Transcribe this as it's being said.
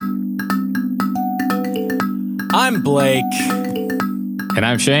I'm Blake. And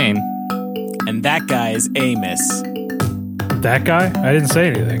I'm Shane. And that guy is Amos. That guy? I didn't say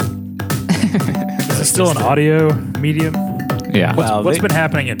anything. Is it still an audio medium? Yeah. What's been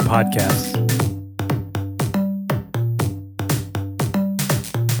happening in podcasts?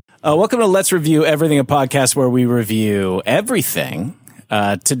 Welcome to Let's Review Everything, a podcast where we review everything.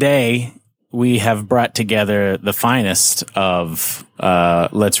 Today, we have brought together the finest of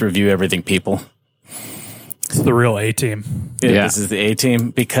Let's Review Everything people. It's the real A-team. Yeah. This is the A-team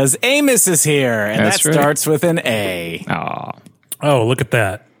because Amos is here, and That's that right. starts with an A. Oh, look at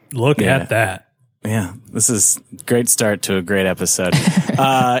that. Look at that. Yeah, this is a great start to a great episode.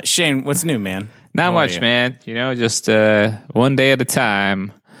 Shane, what's new, man? Not How are much, you? man. You know, just one day at a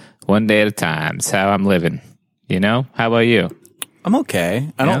time. One day at a time. It's how I'm living. You know? How about you? I'm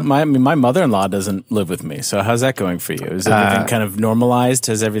okay. My mother-in-law doesn't live with me, so how's that going for you? Is everything kind of normalized?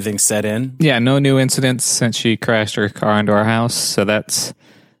 Has everything set in? Yeah, no new incidents since she crashed her car into our house, so that's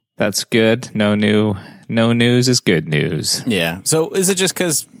good. No news is good news. Yeah. So is it just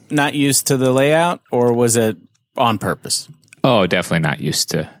because not used to the layout, or was it on purpose? Oh, definitely not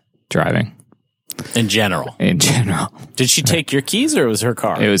used to driving In general. in general. Did she take your keys, or it was her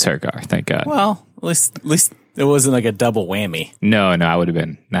car? It was her car, thank God. Well, at least it wasn't like a double whammy. No, I would have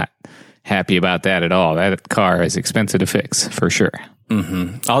been not happy about that at all. That car is expensive to fix, for sure.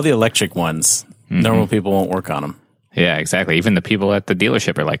 All the electric ones, normal people won't work on them. Yeah, exactly. Even the people at the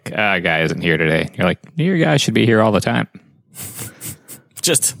dealership are like, guy isn't here today. You're like, your guy should be here all the time.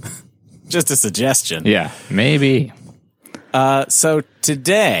 Just a suggestion. Yeah, maybe. So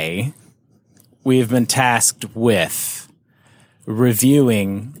today we've been tasked with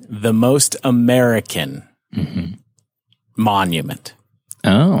reviewing the most American monument.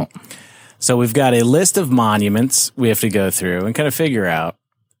 Oh, So we've got a list of monuments we have to go through and kind of figure out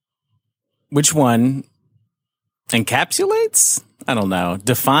which one encapsulates? I don't know.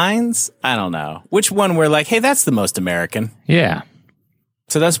 Defines? I don't know. Which one we're like, hey, that's the most American. yeah.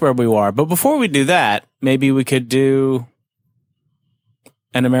 So that's where we are. But before we do that, maybe we could do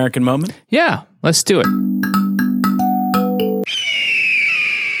an American moment. Yeah, let's do it.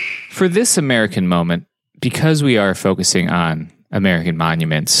 For this American moment, because we are focusing on American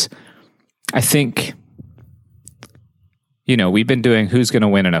monuments, I think, we've been doing who's going to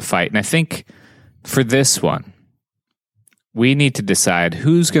win in a fight. And I think for this one, we need to decide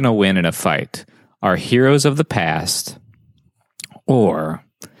who's going to win in a fight. Our heroes of the past or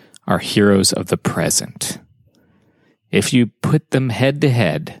our heroes of the present. If you put them head to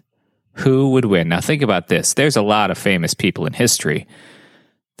head, who would win? Now think about this. There's a lot of famous people in history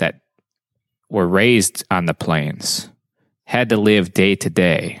that were raised on the plains, had to live day to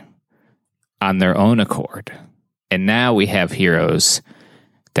day on their own accord. And now we have heroes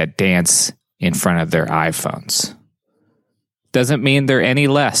that dance in front of their iPhones. Doesn't mean they're any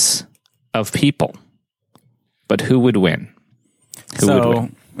less of people. But who would win? Who would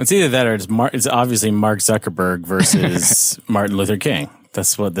win? It's either that or it's obviously Mark Zuckerberg versus Martin Luther King.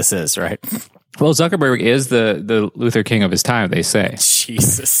 That's what this is, right? Well, Zuckerberg is the Luther King of his time, they say.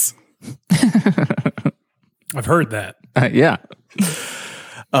 Jesus. I've heard that. Yeah.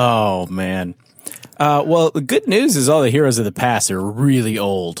 Oh, man. Well, the good news is all the heroes of the past are really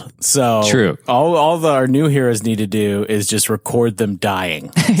old. So True. All our new heroes need to do is just record them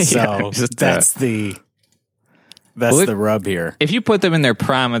dying. So just, that's the rub here. If you put them in their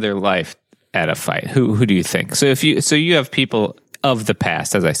prime of their life at a fight, who do you think? So you have people of the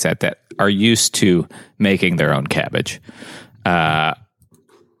past, as I said, that are used to making their own cabbage,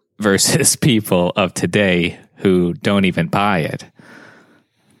 versus people of today who don't even buy it.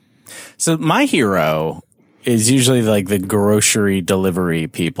 So my hero is usually like the grocery delivery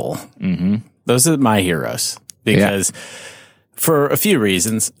people. Mm-hmm. Those are my heroes because for a few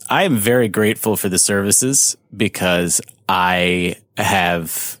reasons, I am very grateful for the services because I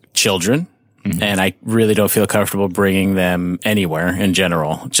have children and I really don't feel comfortable bringing them anywhere in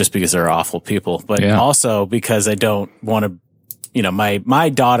general, just because they're awful people, but also because I don't want to, my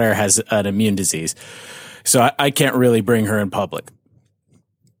daughter has an immune disease, so I can't really bring her in public.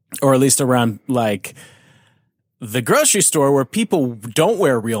 Or at least around like the grocery store where people don't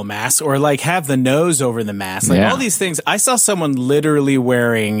wear real masks or like have the nose over the mask. Like all these things. I saw someone literally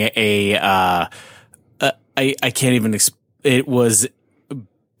wearing I can't even, it was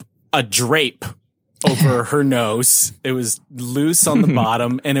a drape over her nose. It was loose on the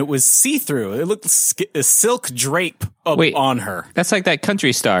bottom and it was see-through. It looked a silk drape on her. That's like that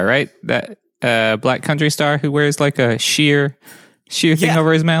country star, right? That black country star who wears like a sheer thing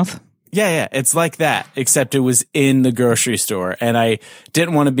over his mouth. Yeah. It's like that, except it was in the grocery store. And I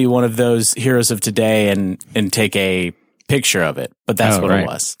didn't want to be one of those heroes of today and take a picture of it, but that's what it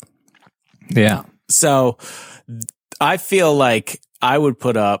was. Yeah. So I feel like I would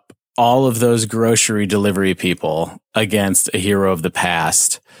put up all of those grocery delivery people against a hero of the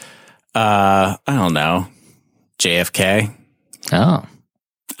past. I don't know. JFK. Oh.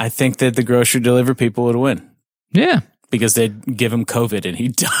 I think that the grocery delivery people would win. Yeah. Because they'd give him COVID and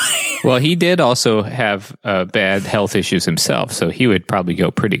he'd die. Well, he did also have bad health issues himself, so he would probably go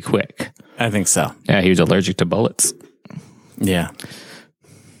pretty quick. I think so. Yeah, he was allergic to bullets. Yeah.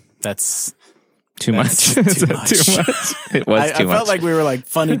 That's too much. Too much. It was too much. I felt like we were like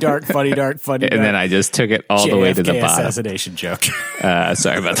funny dart, funny dart, funny dart. And then I just took it all the way to the JFK bottom. assassination joke.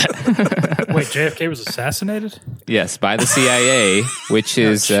 Sorry about that. Wait, JFK was assassinated? Yes, by the CIA, which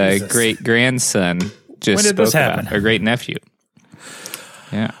is Jesus. great grandson just When did this spoke about, happen? or great nephew.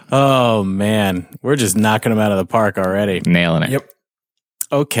 Yeah, Oh, man. We're just knocking them out of the park already. nailing it. Yep.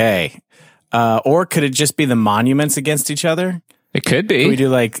 Okay. Or could it just be the monuments against each other? It could Could we be. do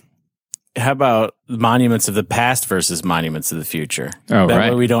like, how about monuments of the past versus monuments of the future? Oh, that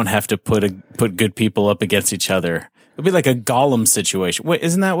right. way we don't have to put good people up against each other. It'd be like a Gollum situation. Wait,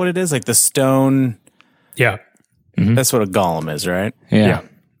 isn't that what it is? Like the stone. Yeah. That's what a Gollum is, right? Yeah.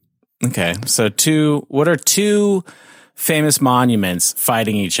 Okay. So what are two famous monuments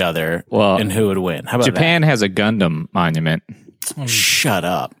fighting each other? Well, and who would win? How about Japan has a Gundam monument. that? Shut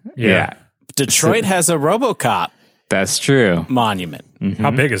up. Yeah. Detroit has a RoboCop That's true. monument.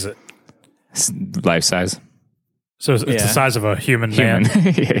 How big is it? Life size. So it's the Yeah. size of a human man.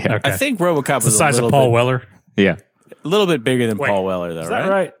 yeah. Okay. I think RoboCop It's the was size of Paul Weller. Yeah. a little bit bigger than Wait, Paul Weller, though, Is that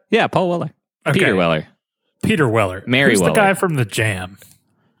right? Yeah, Paul Weller. Okay. Peter Weller. Peter Weller. Mary Who's Weller. the guy from the Jam?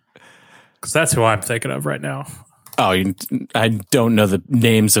 Because that's who I'm thinking of right now. Oh, I don't know the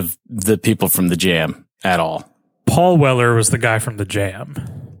names of the people from the Jam at all. Paul Weller was the guy from the Jam.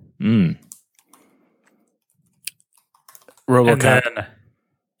 RoboCop. And then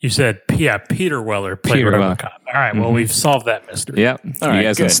you said, Peter Weller played Peter Weller. RoboCop. All right, well, we've solved that mystery. Yep. All right, you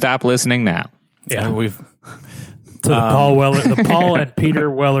guys can good. stop listening now. Yeah. We've. To the the Paul and Peter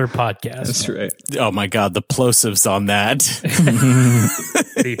Weller podcast. right. Oh my God, the plosives on that.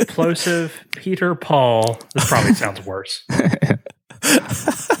 The plosive Peter Paul. This probably sounds worse.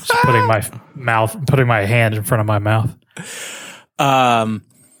 Just putting my hand in front of my mouth.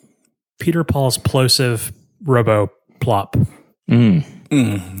 Peter Paul's plosive Robo Plop.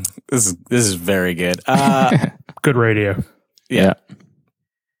 This is very good. Good radio. Yeah.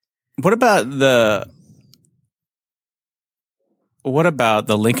 What about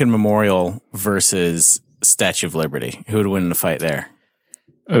the Lincoln Memorial versus Statue of Liberty? Who would win in the fight there?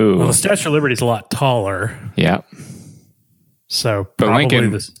 Ooh. Well, the Statue of Liberty is a lot taller, yeah. so But probably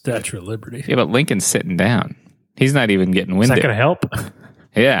Lincoln- the Statue of Liberty. Yeah, but Lincoln's sitting down. He's not even getting Is that winded. going to help?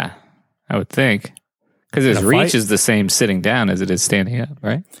 Yeah, I would think. Because his In a reach fight? is the same sitting down as it is standing up,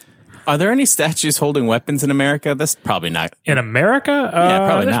 right? Are there any statues holding weapons in America? That's probably not. In America?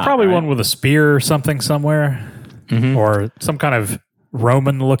 probably there's not, probably right? one with a spear or something somewhere, or some kind of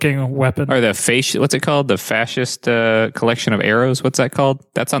Roman-looking weapon. Or the what's it called? The fascist collection of arrows. What's that called?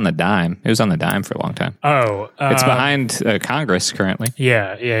 That's on the dime. It was on the dime for a long time. It's behind Congress currently.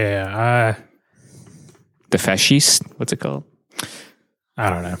 Yeah. The fascist. What's it called? I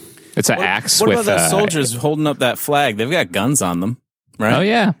don't know. It's an axe What with about those soldiers holding up that flag? They've got guns on them, right? Oh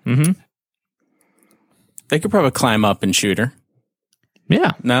yeah. Mm-hmm. They could probably climb up and shoot her.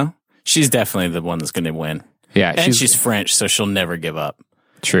 Yeah. No? She's definitely the one that's going to win. Yeah. And she's French, so she'll never give up.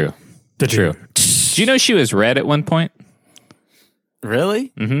 true. True. Do you know she was red at one point?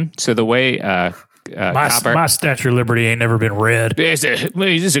 Really? So the way Copper. My Statue of Liberty ain't never been red. Is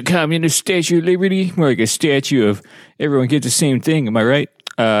this a communist Statue of Liberty? More like a statue of everyone gets the same thing. Am I right?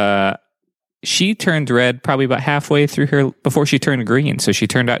 She turned red probably about halfway through her before she turned green. So she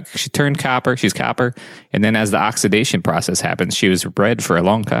turned copper. She's copper. And then as the oxidation process happens, she was red for a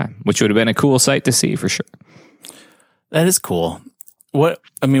long time, which would have been a cool sight to see for sure. That is cool. What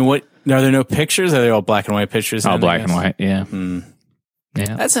are there no pictures? Are they all black and white pictures? All then, I black and guess? white. Yeah.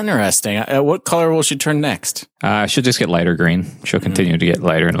 Yeah. That's interesting. What color will she turn next? She'll just get lighter green. She'll continue to get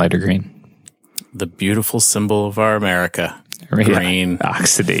lighter and lighter green. The beautiful symbol of our America. Yeah. Green.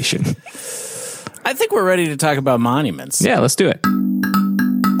 Oxidation. I think we're ready to talk about monuments. Yeah, let's do it.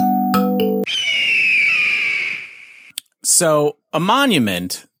 So a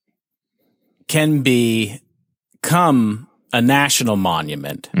monument can become a national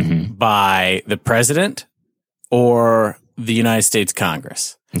monument by the president or the United States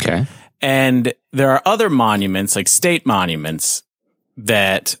Congress. Okay. And there are other monuments, like state monuments,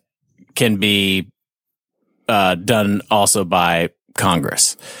 that can be done also by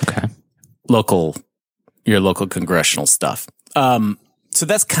Congress. Okay. Your local congressional stuff. So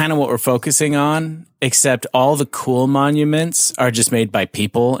that's kind of what we're focusing on, except all the cool monuments are just made by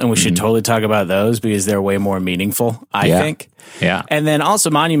people, and we should totally talk about those because they're way more meaningful, I think. Yeah. And then also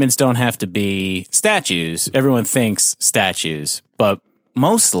monuments don't have to be statues. Everyone thinks statues, but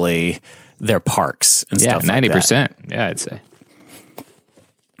mostly they're parks and stuff like 90%. Yeah, I'd say.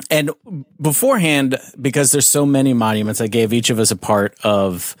 And beforehand, because there's so many monuments, I gave each of us a part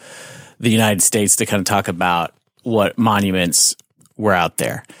of the United States to kind of talk about what monuments were out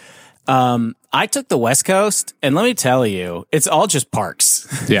there. I took the West Coast, and let me tell you, it's all just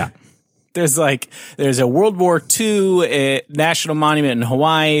parks. Yeah. There's a World War II national monument in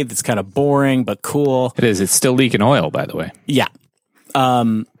Hawaii that's kind of boring but cool. It is. It's still leaking oil, by the way. Yeah.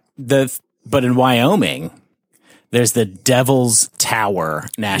 But in Wyoming, there's the Devil's Tower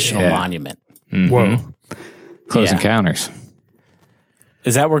National Monument. Mm-hmm. Whoa. Close Encounters.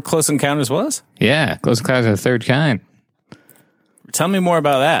 Is that where Close Encounters was? Yeah. Close Encounters of the Third Kind. Tell me more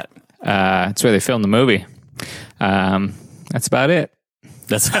about that. That's where they filmed the movie. That's about it.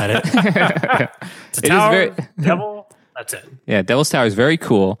 That's about it. The tower, devil, that's it. Yeah, Devil's Tower is very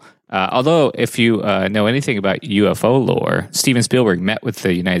cool. Although, if you know anything about UFO lore, Steven Spielberg met with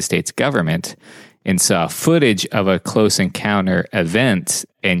the United States government and saw footage of a close encounter event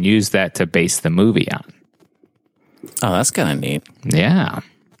and used that to base the movie on. Oh, that's kind of neat. Yeah.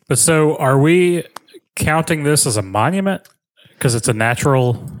 But so are we counting this as a monument? Because it's a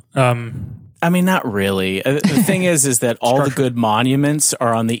natural... I mean, not really. The thing is that all the good monuments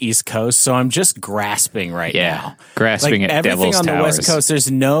are on the East Coast, so I'm just grasping right now. Grasping like, at everything Devil's on Towers. the West Coast,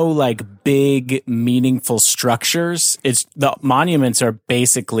 there's no like big, meaningful structures. It's the monuments are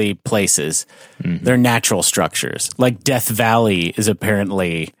basically places. Mm-hmm. They're natural structures. Like Death Valley is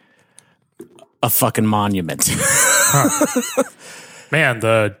apparently a fucking monument. Huh. Man,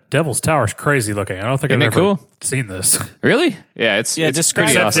 the Devil's Tower is crazy looking. I don't think Isn't I've it ever cool? seen this. Really? Yeah, it's describe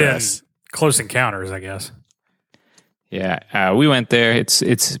pretty it awesome. In Close Encounters, I guess. Yeah, we went there.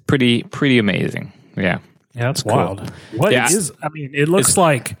 It's pretty amazing. Yeah. Yeah, that's cool. wild. What is? I mean, it looks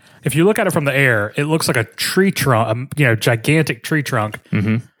like if you look at it from the air, it looks like a tree trunk, gigantic tree trunk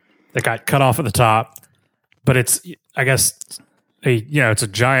that got cut off at the top. But it's, I guess, it's a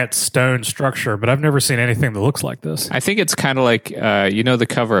giant stone structure. But I've never seen anything that looks like this. I think it's kind of like the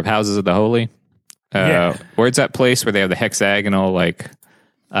cover of Houses of the Holy. Where's that place where they have the hexagonal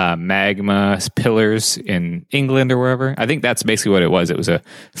magma pillars in England or wherever? I think that's basically what it was. It was a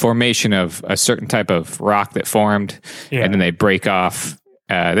formation of a certain type of rock that formed, and then they break off.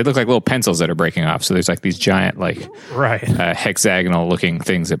 They look like little pencils that are breaking off. So there's like these giant, hexagonal looking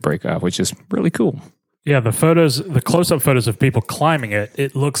things that break off, which is really cool. Yeah, the close-up photos of people climbing it,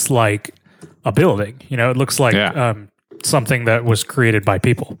 it looks like a building. It looks like something that was created by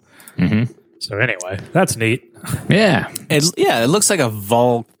people. Mm-hmm. So anyway, that's neat. Yeah, it looks like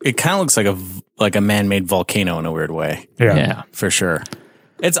it kind of looks like a man-made volcano in a weird way. Yeah, for sure.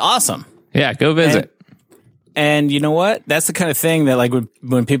 It's awesome. Yeah, go visit. And you know what? That's the kind of thing that like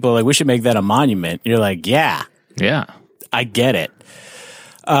when people are like, we should make that a monument. You're like, yeah, I get it.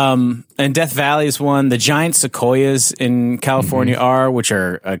 And Death Valley is one. The giant sequoias in California which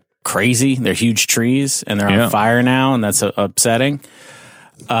are crazy. They're huge trees, and they're on fire now, and that's upsetting.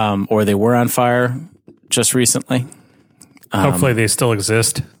 Or they were on fire just recently. Hopefully they still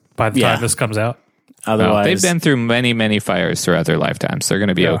exist by the time this comes out. Otherwise, they've been through many, many fires throughout their lifetimes. They're going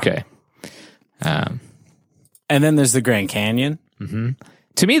to be okay. And then there's the Grand Canyon. Mm-hmm.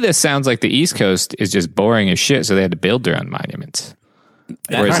 To me, this sounds like the East Coast is just boring as shit, so they had to build their own monuments.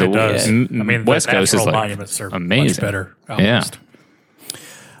 Whereas the West Coast is like monuments are amazing. Much better. Almost.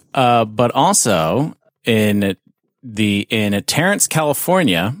 Yeah. But also in Terrence,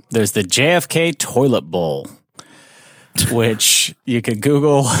 California, there's the JFK Toilet Bowl, which you could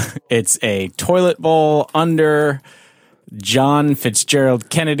Google. It's a toilet bowl under John Fitzgerald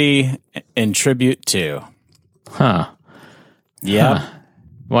Kennedy in tribute to. Huh. Yeah. Huh.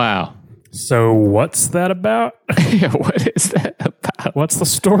 Wow. So what's that about? Yeah, what is that about? What's the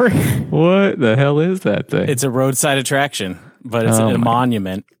story? What the hell is that thing? It's a roadside attraction, but it's a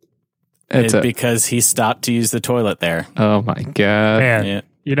monument. Because he stopped to use the toilet there. Oh my God. Man,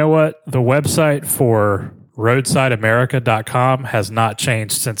 you know what? The website for roadsideamerica.com has not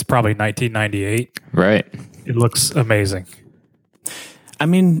changed since probably 1998. Right. It looks amazing. I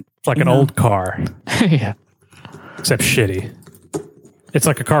mean, it's like an old car. Yeah. Except shitty. It's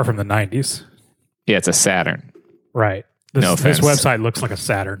like a car from the 90s. Yeah, it's a Saturn. Right. This website looks like a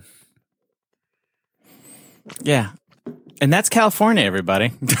Saturn. Yeah. And that's California,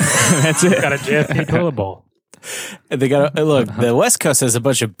 everybody. That's it. Got a JFK toilet bowl. They got look. The West Coast has a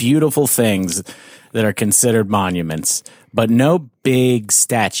bunch of beautiful things that are considered monuments, but no big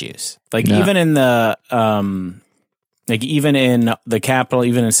statues. Like even in the even in the capital,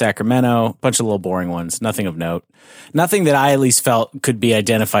 even in Sacramento, a bunch of little boring ones. Nothing of note. Nothing that I at least felt could be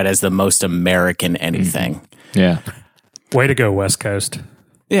identified as the most American anything. Yeah. Way to go, West Coast.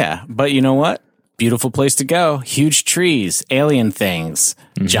 Yeah, but you know what? Beautiful place to go. Huge trees, alien things,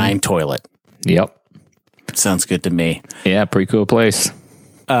 giant toilet. Yep. Sounds good to me. Yeah, pretty cool place.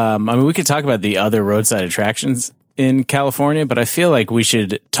 I mean, we could talk about the other roadside attractions in California, but I feel like we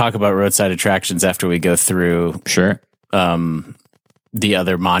should talk about roadside attractions after we go through Sure. the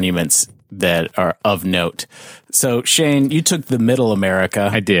other monuments that are of note. So, Shane, you took the Middle America.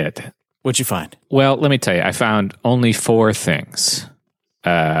 I did. What'd you find? Well, let me tell you, I found only 4 things.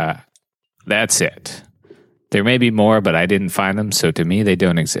 That's it. There may be more, but I didn't find them, so to me, they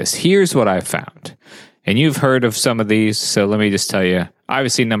don't exist. Here's what I found. And you've heard of some of these, so let me just tell you.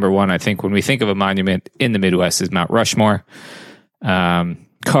 Obviously, number one, I think when we think of a monument in the Midwest is Mount Rushmore,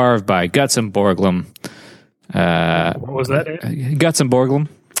 carved by Gutzon Borglum. What was that? Gutzon Borglum.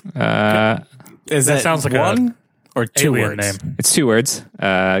 Is that sounds like one or 2 alien words? name. It's 2 words.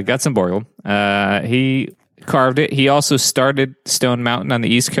 Gutzon Borglum. He carved it. He also started Stone Mountain on the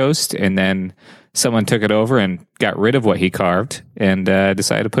East Coast, and then someone took it over and got rid of what he carved and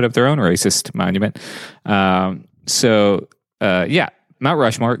decided to put up their own racist monument. Yeah, Mount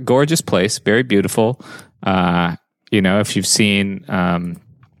Rushmore, gorgeous place, very beautiful. If you've seen,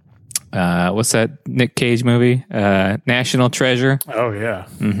 what's that Nick Cage movie? National Treasure. Oh, yeah.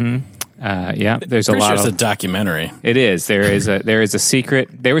 There's a lot It's of a documentary. It is. There is a secret.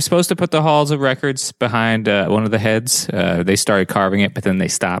 They were supposed to put the halls of records behind one of the heads. They started carving it, but then they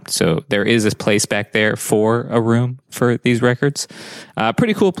stopped. So there is a place back there for a room for these records.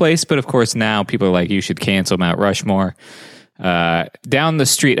 Pretty cool place, but of course now people are like, you should cancel Mount Rushmore. Down the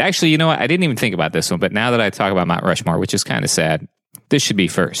street. Actually, you know what? I didn't even think about this one, but now that I talk about Mount Rushmore, which is kind of sad, this should be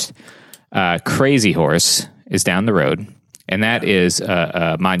first. Crazy Horse is down the road. And that is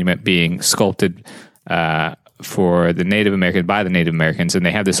a monument being sculpted for the Native American by the Native Americans, and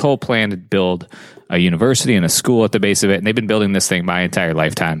they have this whole plan to build a university and a school at the base of it. And they've been building this thing my entire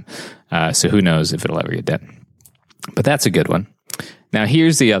lifetime, so who knows if it'll ever get done? But that's a good one. Now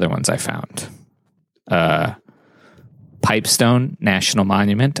here's the other ones I found. Pipestone National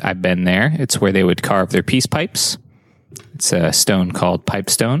Monument. I've been there. It's where they would carve their peace pipes. It's a stone called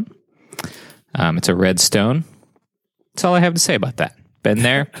Pipestone. It's a red stone. That's all I have to say about that. Been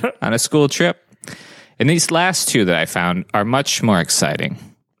there on a school trip. And these last 2 that I found are much more exciting.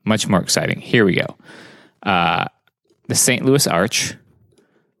 Much more exciting. Here we go. The St. Louis Arch,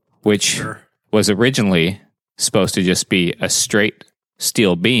 which was originally supposed to just be a straight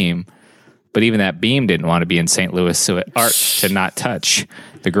steel beam, but even that beam didn't want to be in St. Louis, so it arched to not touch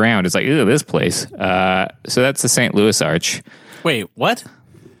the ground. It's like, ew, this place. So that's the St. Louis Arch. Wait, what?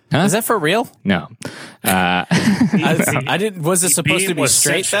 Huh? Is that for real? No. I didn't. Was it supposed to be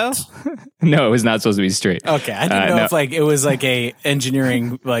straight though? No, it was not supposed to be straight. Okay, I didn't know if like it was like a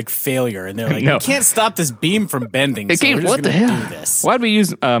engineering like failure, and they're like, No. we can't stop this beam from bending. It so came, we're just what the gonna hell? do this. Why'd we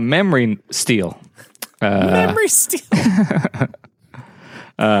use memory steel? Memory steel.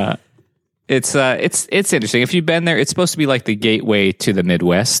 It's interesting. If you've been there, it's supposed to be like the gateway to the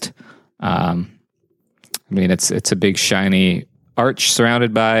Midwest. I mean, it's a big shiny arch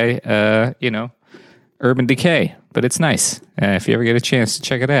surrounded by urban decay, but it's nice if you ever get a chance to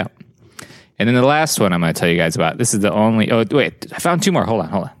check it out. And then the last one I'm going to tell you guys about. This is the only. Oh wait, I found 2 more. Hold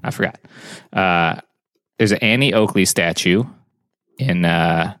on. I forgot. There's an Annie Oakley statue in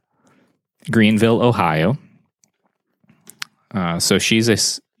Greenville, Ohio. So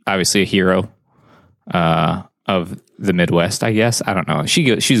she's obviously a hero of the Midwest, I guess. I don't know.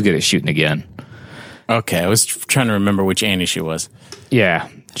 She's good at shooting a gun. Okay, I was trying to remember which Annie she was. Yeah,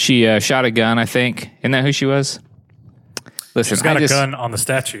 she shot a gun, I think. Isn't that who she was? Listen, She's got a gun on the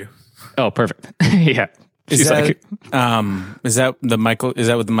statue. Oh, perfect. Yeah. Is that what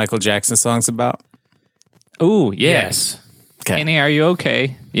the Michael Jackson song's about? Oh, yes. Okay. Annie, are you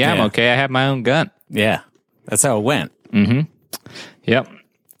okay? Yeah, I'm okay. I have my own gun. Yeah, that's how it went. Yep.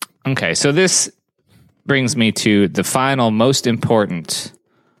 Okay, so this brings me to the final, most important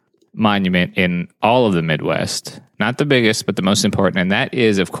monument in all of the Midwest. Not the biggest, but the most important. And that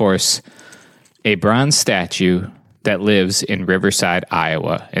is, of course, a bronze statue that lives in Riverside,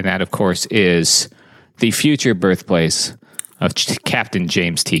 Iowa. And that, of course, is the future birthplace of Captain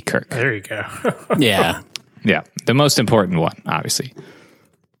James T. Kirk. There you go. Yeah. Yeah, the most important one, obviously.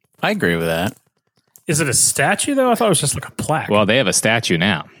 I agree with that. Is it a statue though? I thought it was just like a plaque. Well, they have a statue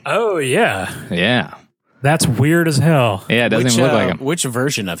now. Oh yeah, Yeah. that's weird as hell. Yeah, it doesn't even look like him. Which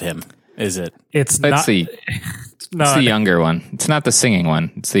version of him is it? It's Let's not. see. It's It's the younger one. It's not the singing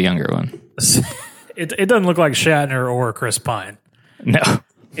one. It's the younger one. It doesn't look like Shatner or Chris Pine. No,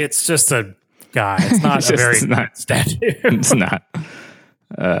 It's just a guy. It's not a very It's not. statue. it's not.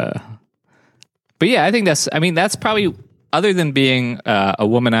 But yeah, I think that's probably, other than being a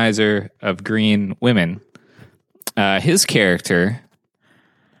womanizer of green women, his character,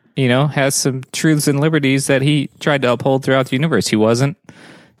 has some truths and liberties that he tried to uphold throughout the universe. He wasn't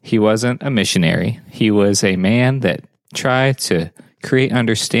a missionary. He was a man that tried to create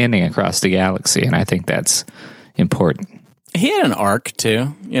understanding across the galaxy, and I think that's important. He had an arc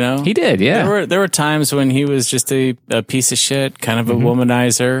too, He did, yeah. There were times when he was just a piece of shit, kind of a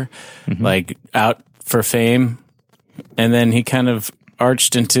womanizer, like out for fame, and then he kind of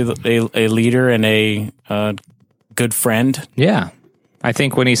arched into a leader and a good friend. Yeah. I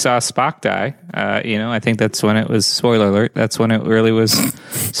think when he saw Spock die, I think that's when it was, spoiler alert, that's when it really was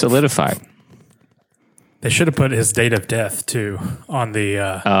solidified. They should have put his date of death too on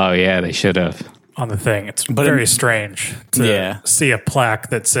the Oh, yeah, they should have. on the thing. It's very strange to Yeah. see a plaque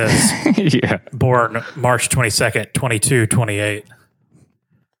that says Yeah. born March 22nd, 2228.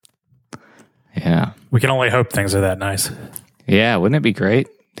 Yeah. We can only hope things are that nice. Yeah, wouldn't it be great?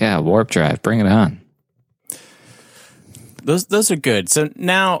 Yeah, warp drive, bring it on. Those are good. So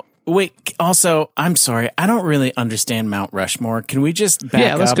now, wait. Also, I'm sorry, I don't really understand Mount Rushmore. Can we just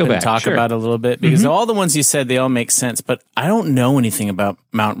back let's up go and back. talk Sure. about it a little bit? Because all the ones you said, they all make sense, but I don't know anything about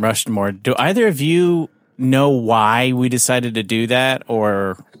Mount Rushmore. Do either of you know why we decided to do that,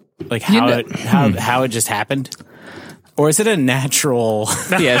 or like how it just happened, or is it a natural?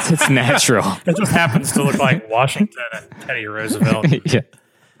 Yeah, it's natural. It just happens to look like Washington and Teddy Roosevelt. Yeah.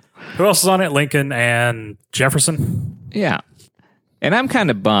 Who else is on it? Lincoln and Jefferson. Yeah. And I'm kind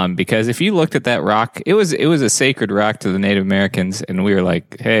of bummed because if you looked at that rock, it was a sacred rock to the Native Americans, and we were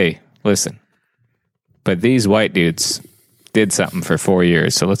like, hey, listen, but these white dudes did something for 4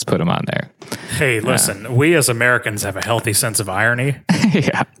 years, so let's put them on there. Hey, listen, we as Americans have a healthy sense of irony,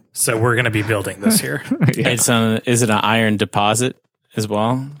 Yeah. so we're going to be building this here. Is it an iron deposit as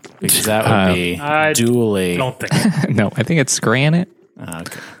well? Because that would be I dually. don't think so. No, I think it's granite.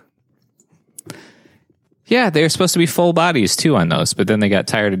 Okay. Yeah, they're supposed to be full bodies too on those, but then they got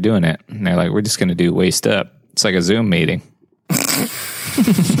tired of doing it. And they're like, we're just going to do waist up. It's like a Zoom meeting.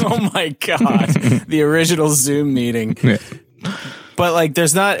 Oh my God. The original Zoom meeting. Yeah. But like,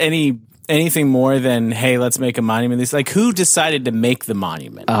 there's not anything more than, hey, let's make a monument. It's like, who decided to make the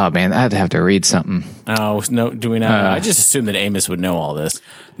monument? Oh, man, I'd have to read something. Oh, no, do we not? I just assumed that Amos would know all this.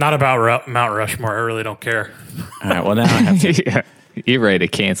 Not about Mount Rushmore. I really don't care. All right, well, now I have to. Yeah. You're ready to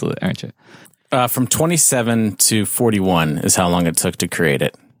cancel it, aren't you? From 27 to 41 is how long it took to create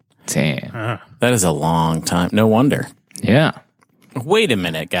it. Damn. That is a long time. No wonder. Yeah. Wait a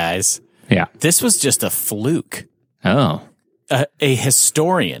minute, guys. Yeah. This was just a fluke. Oh. A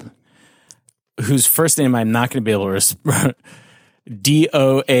historian whose first name I'm not going to be able to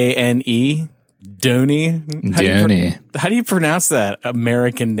Doane. Doney. Doney. How do you pronounce that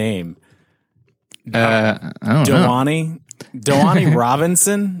American name? I don't know. Doane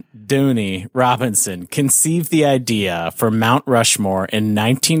Robinson? Doney Robinson conceived the idea for Mount Rushmore in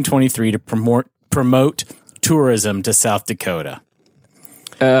 1923 to promote tourism to South Dakota.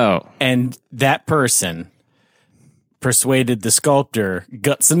 Oh. And that person persuaded the sculptor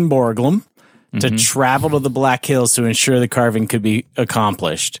Gutzon Borglum to travel to the Black Hills to ensure the carving could be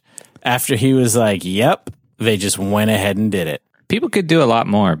accomplished. After he was like, yep, they just went ahead and did it. People could do a lot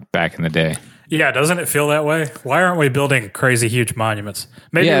more back in the day. Yeah, doesn't it feel that way? Why aren't we building crazy, huge monuments?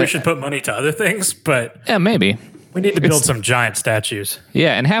 Maybe we should put money to other things, but Yeah, maybe. we need to build some giant statues.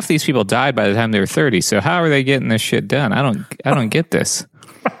 Yeah, and half these people died by the time they were 30. So how are they getting this shit done? I don't get this.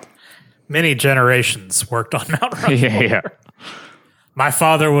 Many generations worked on Mount Rushmore. Yeah. My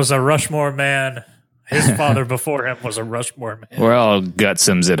father was a Rushmore man. His father before him was a Rushmore man. We're all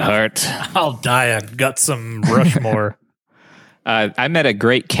gutsums at heart. I'll die a Gutzon Rushmore. I met a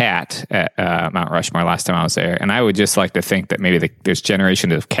great cat at Mount Rushmore last time I was there, and I would just like to think that maybe there's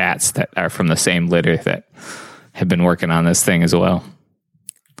generations of cats that are from the same litter that have been working on this thing as well.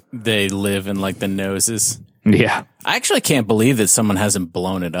 They live in like the noses. Yeah. I actually can't believe that someone hasn't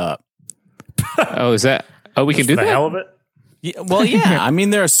blown it up. Oh, is that? Oh, we can do the that? hell of it. Yeah, well, yeah. I mean,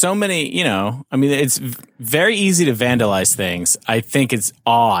 there are so many, it's very easy to vandalize things. I think it's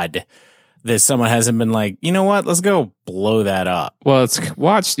odd that someone hasn't been like, you know what, let's go blow that up. Well, it's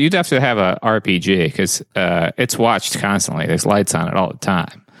watched. You'd have to have a RPG because it's watched constantly. There's lights on it all the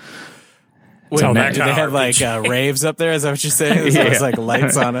time. Wait, Tell man, that do they have like garbage. raves up there? Is that what you're saying? Yeah. There's like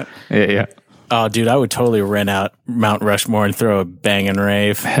lights on it. Yeah. Oh, dude, I would totally rent out Mount Rushmore and throw a banging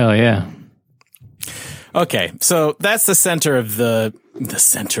rave. Hell yeah. Okay, so that's the center of the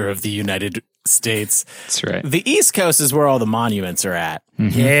center of the United States. That's right. The East Coast is where all the monuments are at.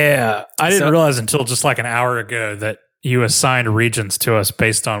 Yeah. I didn't So- realize until just like an hour ago that you assigned regions to us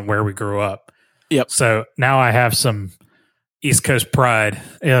based on where we grew up. Yep. So now I have some East Coast pride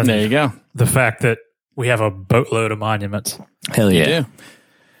in There you go. the fact that we have a boatload of monuments. Hell yeah. You do. In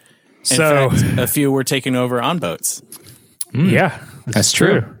So, fact, a few were taken over on boats. yeah, That's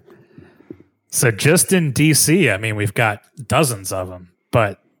true. So just in DC, I mean, we've got dozens of them,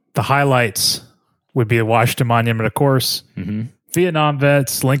 but the highlights would be the Washington Monument, of course, Vietnam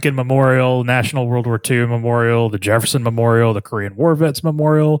Vets, Lincoln Memorial, National World War II Memorial, the Jefferson Memorial, the Korean War Vets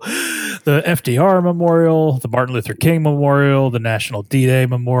Memorial, the FDR Memorial, the Martin Luther King Memorial, the National D-Day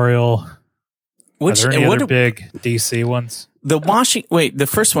Memorial. Which Are there any what other big DC ones? the Washington? Wait, the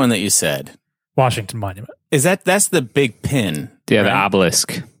first one that you said Washington Monument. is that's the big pin. Yeah, the right?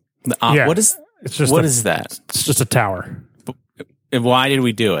 obelisk. The, Yeah. What is It's just what a, is that? It's just a tower. And why did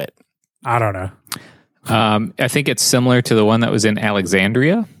we do it? I don't know. I think it's similar to the one that was in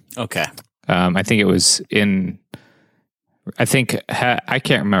Alexandria. Okay, I think it was in. I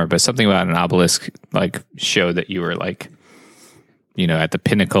can't remember, but something about an obelisk like showed that you were like, at the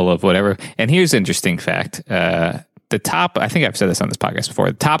pinnacle of whatever. And here's an interesting fact: the top. I think I've said this on this podcast before.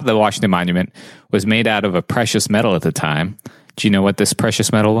 The top of the Washington Monument was made out of a precious metal at the time. Do you know what this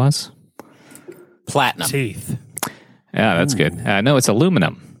precious metal was? platinum. Teeth. Yeah, that's good. No, it's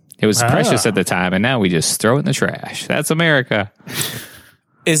aluminum. It was precious at the time, and now we just throw it in the trash. That's America.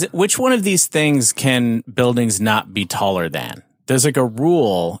 Is it which one of these things can buildings not be taller than? There's like a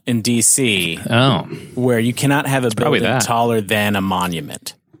rule in DC Oh, where you cannot have a probably building that. taller than a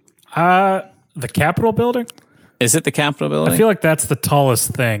monument. The Capitol building? Is it the Capitol building? I feel like that's the tallest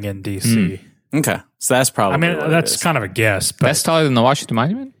thing in DC. Okay, so that's probably. I mean, what it that's is. kind of a guess, but that's taller than the Washington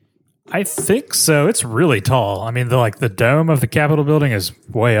Monument. I think so. It's really tall. I mean, the dome of the Capitol building is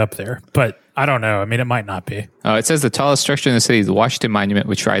way up there, but I don't know. I mean, it might not be. Oh, it says the tallest structure in the city is the Washington Monument,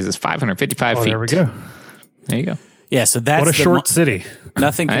 which rises 555 Oh, feet. there we go. There you go. Yeah, so that's What a the short city.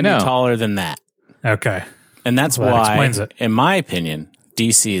 nothing I can know. be taller than that, Okay. and that's Well, that why, explains it. in my opinion,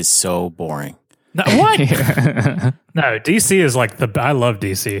 DC is so boring. No, what? No, DC is like I love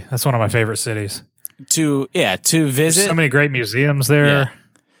DC. That's one of my favorite cities. To visit. So many great museums there. Yeah.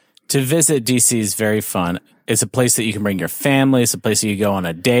 To visit DC is very fun. It's a place that you can bring your family. It's a place that you go on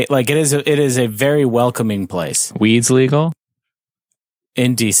a date. Like it is a very welcoming place Weed's legal?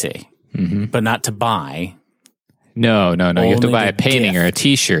 in DC, but not to buy. No. You have to Only buy the a painting or a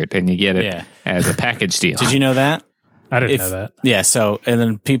T-shirt, and you get it Yeah. as a package deal. Did you know that? I didn't know that. Yeah. So, and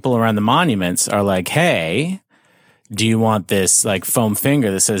then people around the monuments are like, "Hey, do you want this like foam finger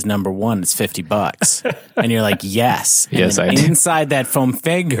that says number 1? It's $50." And you're like, "Yes." And Yes, then I do. inside that foam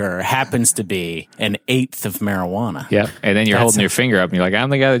finger happens to be an eighth of marijuana. Yep. And then you're That's holding your finger up, and you're like, "I'm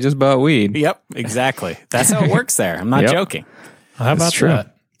the guy that just bought weed." Yep. Exactly. That's how it works there. I'm not Yep. joking. How about true.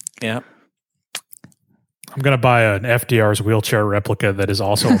 that? Yep. I'm going to buy an FDR's wheelchair replica that is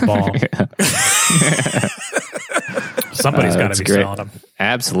also a bong. Somebody's got that's to be great. selling them.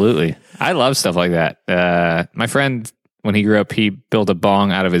 Absolutely. I love stuff like that. My friend, when he grew up, he built a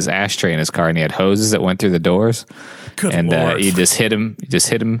bong out of his ashtray in his car, and he had hoses that went through the doors. Good And Lord. you just hit him.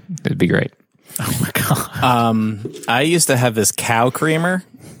 It'd be great. Oh my God. I used to have this cow creamer.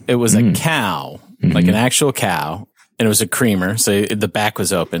 It was a cow, like an actual cow, and it was a creamer. So the back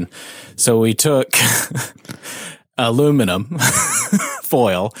was open. So we took aluminum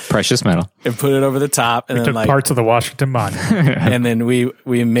foil Precious metal. and put it over the top, and then Took like, parts of the Washington Monument. and then we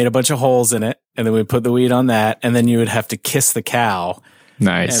made a bunch of holes in it, and then we put the weed on that, and then you would have to kiss the cow,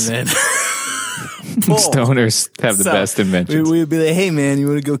 Nice. and then Stoners have the So, best inventions. We'd be like, "Hey, man, you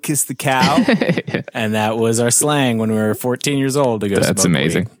want to go kiss the cow?" And that was our slang when we were 14 years old to go. That's smoke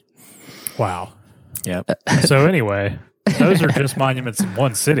amazing. weed. Wow. Yep. So anyway, those are just monuments in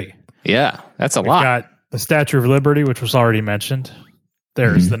one city. Yeah, that's a We've lot. got the Statue of Liberty, which was already mentioned.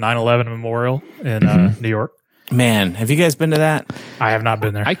 There's the 9/11 Memorial in New York. Man, have you guys been to that? I have not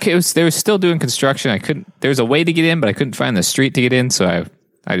been there. They were still doing construction. There was a way to get in, but I couldn't find the street to get in, so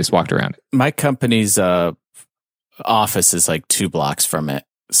I just walked around it. My company's office is like 2 blocks from it,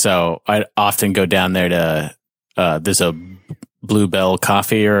 so I often go down there to. There's a Bluebell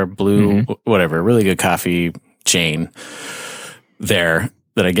Coffee or whatever, really good coffee chain there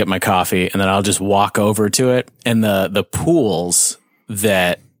that I get my coffee, and then I'll just walk over to it, and the pools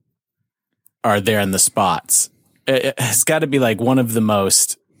that are there in the spots, it's got to be like one of the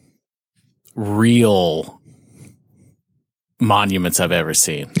most real monuments I've ever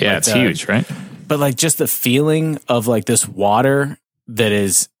seen. Yeah, it's huge, right? But like just the feeling of like this water that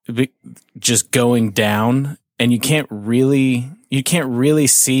is just going down, and you can't really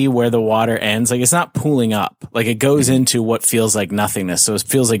see where the water ends. Like it's not pooling up. Like it goes into what feels like nothingness. So it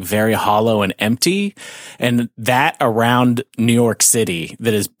feels like very hollow and empty. And that around New York City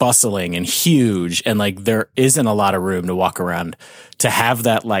that is bustling and huge, and like there isn't a lot of room to walk around, to have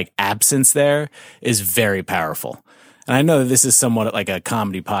that like absence there is very powerful. And I know that this is somewhat like a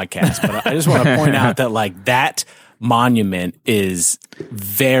comedy podcast, but I just want to point out that like that monument is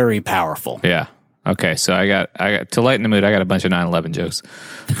very powerful. Yeah. Okay, so I got to lighten the mood. I got a bunch of 9/11 jokes.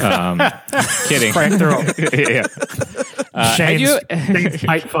 Kidding. Crack through 'em. Yeah. Shane's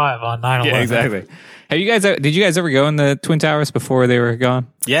height 5 on 9/11. Yeah, exactly. Have you guys? Did you guys ever go in the Twin Towers before they were gone?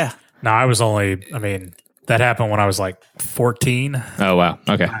 Yeah. No, that happened when I was like 14. Oh wow.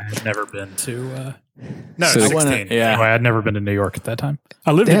 Okay. I had never been to. So 16. yeah. Anyway, I'd never been to New York at that time.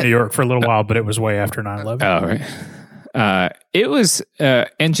 I lived in New York for a little while, but it was way after 9/11. Oh right. It was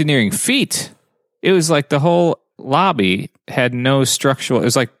engineering feat. It was like the whole lobby had no structural. It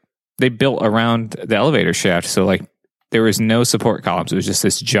was like they built around the elevator shaft, so like there was no support columns. It was just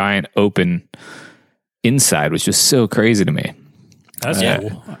this giant open inside, which was so crazy to me. That's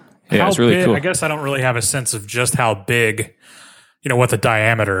cool. Yeah, it's really cool. I guess I don't really have a sense of just how big, what the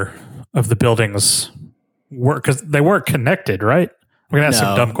diameter of the buildings were, because they weren't connected, right? We're gonna ask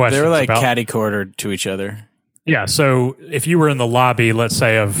some dumb questions. They were like about, catty-cornered to each other. Yeah. So if you were in the lobby, let's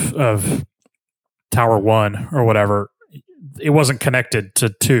say of Tower 1 or whatever, it wasn't connected to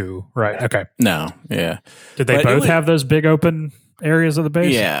 2, right? Okay. No. Yeah. Did they both have those big open areas of the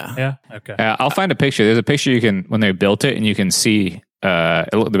base? Yeah. Yeah. Okay. I'll find a picture. There's a picture you can, when they built it, and you can see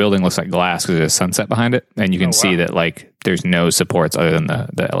the building looks like glass because there's a sunset behind it, and you can see that like there's no supports other than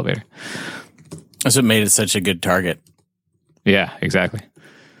the elevator. That's what made it such a good target. Yeah, exactly.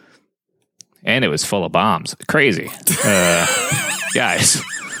 And it was full of bombs. Crazy. Guys.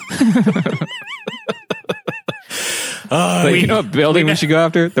 But you know what building we should go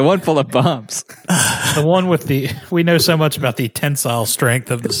after? The one full of bombs. The one with we know so much about the tensile strength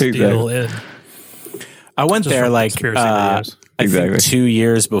of the steel. I went there like I think 2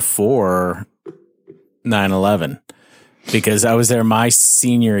 years before 9/11 because I was there my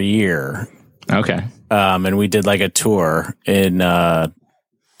senior year. Okay. And we did like a tour in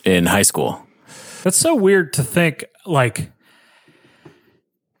high school. That's so weird to think, like,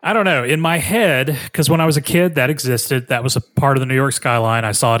 I don't know, in my head, because when I was a kid, that existed. That was a part of the New York skyline.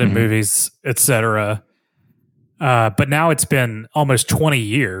 I saw it in movies, etc. But now it's been almost 20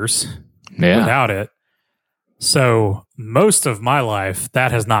 years without it. So most of my life,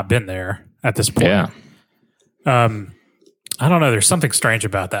 that has not been there at this point. Yeah. I don't know. There's something strange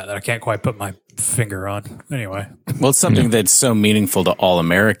about that I can't quite put my finger on. Anyway. Well, it's something that's so meaningful to all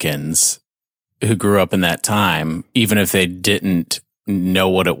Americans who grew up in that time, even if they didn't know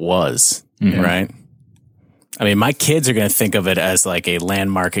what it was, right? I mean, my kids are going to think of it as like a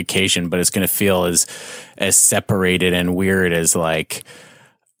landmark occasion, but it's going to feel as separated and weird as like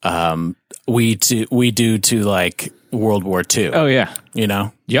we do to like World War II. Oh, yeah.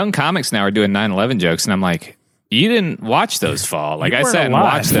 Young comics now are doing 9/11 jokes, and I'm like, you didn't watch those fall. Like I sat and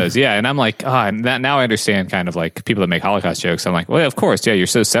watched those. Yeah. And I'm like, now I understand kind of like people that make Holocaust jokes. I'm like, well, of course. Yeah. You're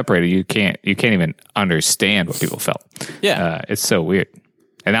so separated. You can't even understand what people felt. Yeah. It's so weird.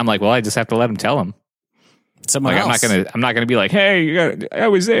 And I'm like, well, I just have to let them tell them. Someone else. I'm not going to be like, hey, I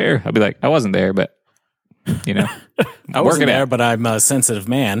was there. I'll be like, I wasn't there, but I wasn't there, but I'm a sensitive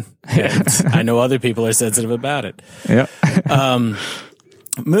man. I know other people are sensitive about it. Yeah.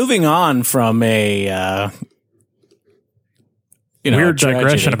 Moving on from a, weird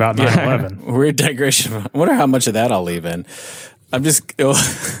digression about 9/11. Weird digression. I wonder how much of that I'll leave in. I'm just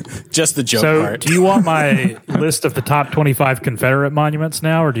the joke part. Do you want my list of the top 25 Confederate monuments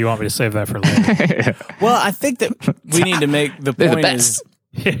now, or do you want me to save that for later? Well, I think that we need to make the point is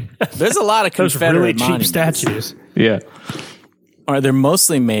there's a lot of Confederate really cheap monuments. statues. Yeah. They're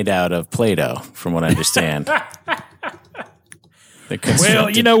mostly made out of Play-Doh, from what I understand.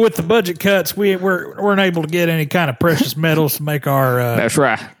 Well, with the budget cuts, we weren't able to get any kind of precious metals to make our that's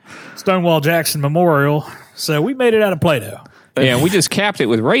right Stonewall Jackson Memorial, so we made it out of Play-Doh. Yeah, we just capped it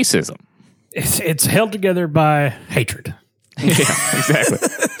with racism. It's held together by hatred. Yeah, exactly.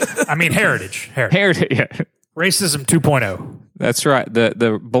 I mean, heritage. Heritage. Yeah. Racism 2.0. That's right.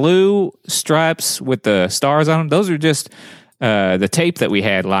 The blue stripes with the stars on them, those are just the tape that we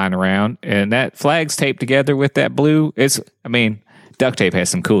had lying around, and that flag's taped together with that blue. Duct tape has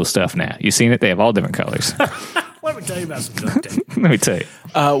some cool stuff now. You seen it? They have all different colors. me tell you about some duct tape. Let me tell you.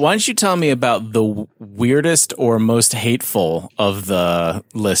 Why don't you tell me about the weirdest or most hateful of the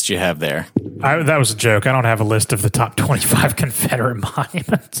list you have there? That was a joke. I don't have a list of the top 25 Confederate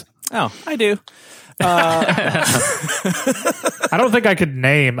monuments. Oh, I do. I don't think I could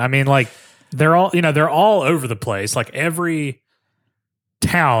name. I mean, like they're all over the place. Like every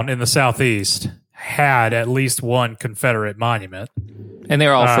town in the Southeast had at least one Confederate monument. And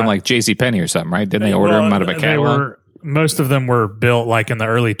they're all from like JCPenney or something, right? Didn't they order them out of a catalog? Most of them were built like in the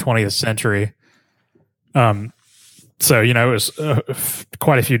early 20th century. So, it was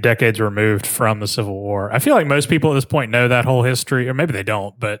quite a few decades removed from the Civil War. I feel like most people at this point know that whole history, or maybe they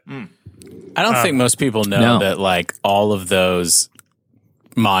don't, but I don't think most people know that like all of those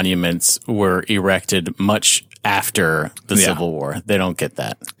monuments were erected much after the Civil War. They don't get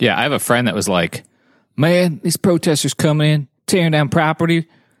that. Yeah, I have a friend that was like, man, these protesters coming in, tearing down property.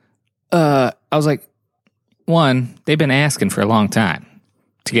 I was like, one, they've been asking for a long time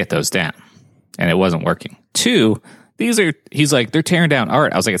to get those down, and it wasn't working. Two, he's like, they're tearing down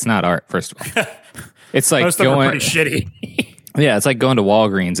art. I was like, it's not art, first of all. It's like most of them are pretty shitty. Yeah, it's like going to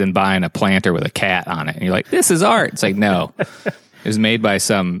Walgreens and buying a planter with a cat on it. And you're like, this is art. It's like, no. It was made by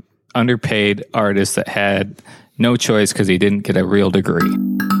some underpaid artist that had no choice because he didn't get a real degree.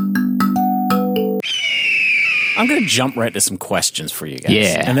 I'm going to jump right to some questions for you guys.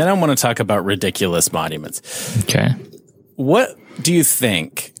 Yeah. And then I want to talk about ridiculous monuments. Okay. What do you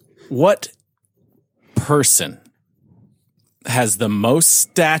think, what person has the most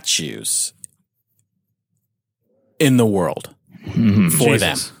statues in the world for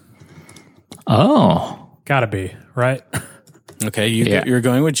them? Oh. Gotta be, right? Okay, you're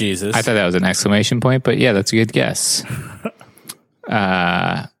going with Jesus. I thought that was an exclamation point, but yeah, that's a good guess.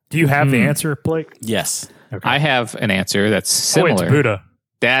 Do you have the answer, Blake? Yes. Okay. I have an answer that's similar. Oh, it's Buddha.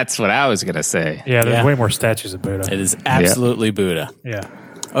 That's what I was going to say. Yeah, there's way more statues of Buddha. It is absolutely Buddha. Yeah.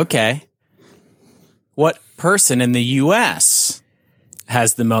 Okay. What person in the U.S.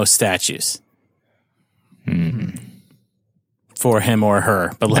 has the most statues? For him or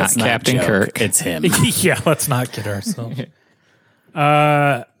her, but let's not Captain joke. Kirk. It's him. Yeah, let's not kid ourselves.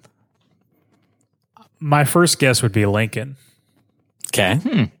 My first guess would be Lincoln.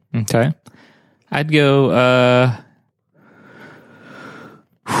 Okay. Okay. I'd go,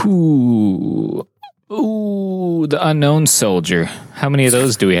 the Unknown Soldier. How many of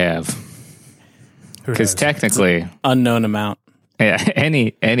those do we have? Because technically, Unknown amount. yeah,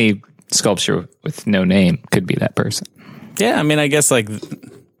 any sculpture with no name could be that person. Yeah, I mean, I guess like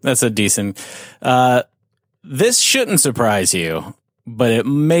that's a decent. This shouldn't surprise you, but it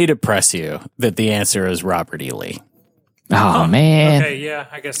may depress you that the answer is Robert E. Lee. Oh, man. Okay, yeah,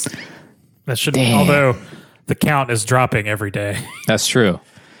 I guess that should. Although the count is dropping every day. That's true.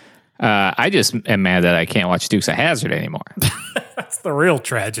 I just am mad that I can't watch Dukes of Hazzard anymore. That's the real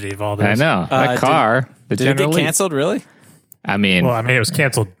tragedy of all this. I know. That car, the Did it General get Lee. canceled, really? I mean, Well, I mean, it was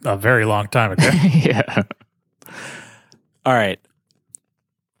canceled a very long time ago. yeah. All right.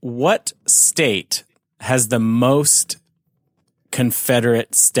 What state has the most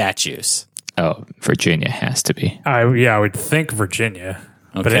Confederate statues? Oh, Virginia has to be. I would think Virginia.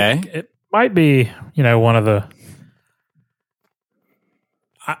 But Okay. it might be, one of the.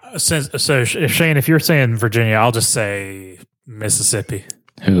 Shane, if you're saying Virginia, I'll just say Mississippi.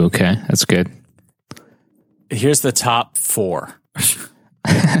 Ooh, okay, that's good. Here's the top 4.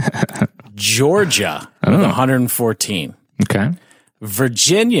 Georgia with 114. Okay.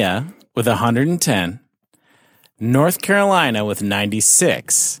 Virginia with 110. North Carolina with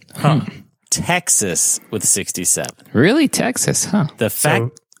 96. Texas with 67. Really? Texas, huh? The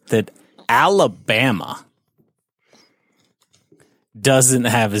fact that Alabama doesn't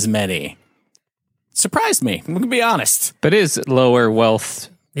have as many surprised me. I'm going to be honest. But is lower wealth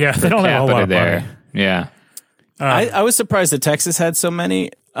Yeah, they don't have a lot of there. money. Yeah. I was surprised that Texas had so many,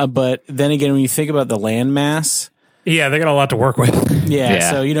 but then again, when you think about the land mass, Yeah, they got a lot to work with.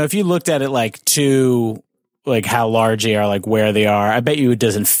 yeah. So, if you looked at it like how large they are, like where they are, I bet you it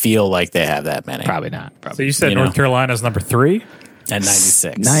doesn't feel like they have that many. Probably not. So you said North Carolina's number 3? At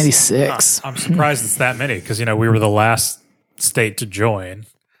 96. 96. I'm surprised it's that many because, we were the last state to join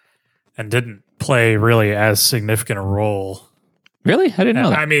and didn't play really as significant a role. Really? I didn't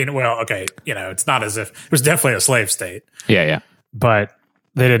know that. I mean, well, okay, it's not as if it was definitely a slave state, Yeah. but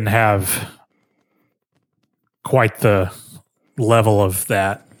they didn't have quite the level of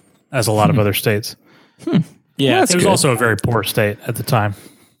that as a lot of other states. Yeah. It was also a very poor state at the time.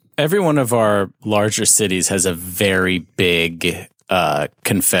 Every one of our larger cities has a very big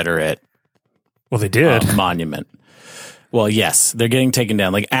Confederate Well, they did. monument. Well, yes, they're getting taken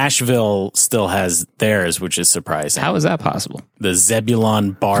down. Like Asheville still has theirs, which is surprising. How is that possible? The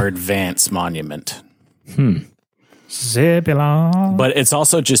Zebulon Bard Vance Monument. Zebulon. But it's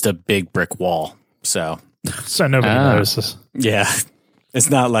also just a big brick wall. So nobody notices. yeah, it's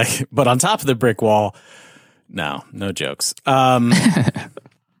not like, but on top of the brick wall, no jokes.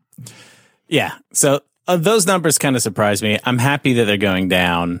 Yeah. So those numbers kind of surprise me. I'm happy that they're going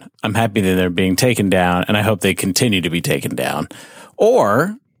down. I'm happy that they're being taken down, and I hope they continue to be taken down.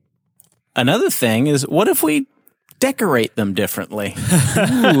 Or another thing is, what if we decorate them differently?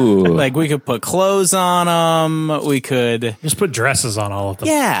 Ooh. Like we could put clothes on them. We could Just put dresses on all of them.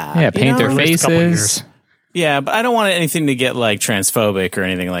 Yeah, paint their at least a couple faces. years. Yeah, but I don't want anything to get like transphobic or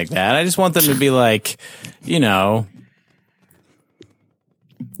anything like that. I just want them to be like,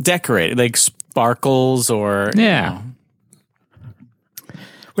 decorated, like sparkles or Yeah.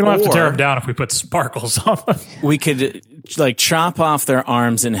 We don't have to tear Or- them down if we put sparkles on them. we could like chop off their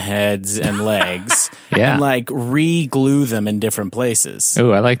arms and heads and legs Yeah. and like re-glue them in different places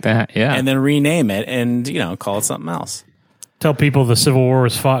Ooh, I like that. Yeah. and then rename it and, call it something else. Tell people the Civil War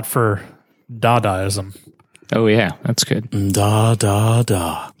was fought for Dadaism. oh, yeah. That's good.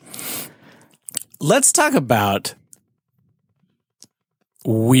 Da. Let's talk about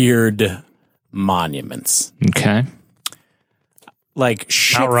weird monuments. Okay. Like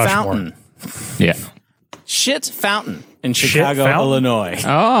Shit Mount Rushmore. Fountain. Yeah. Shit Fountain in Shit Chicago, Fountain? Illinois.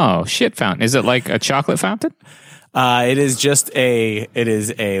 Oh, shit fountain. Is it like a chocolate fountain? It is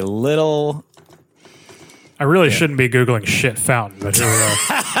a little. I really shouldn't be Googling shit fountain, but here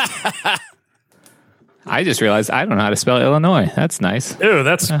we are. I just realized I don't know how to spell Illinois. That's nice. Ew,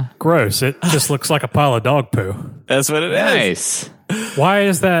 that's gross. It just looks like a pile of dog poo. That's what it is. Nice. Why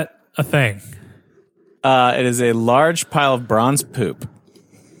is that a thing? It is a large pile of bronze poop.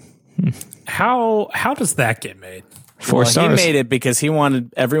 How does that get made? 4 Well, stars. he made it because he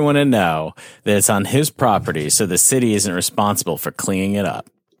wanted everyone to know that it's on his property, so the city isn't responsible for cleaning it up.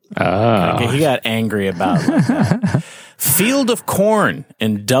 Oh. Okay, he got angry about it like that. Field of Corn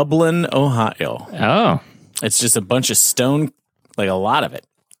in Dublin, Ohio. Oh. It's just a bunch of stone, like a lot of it.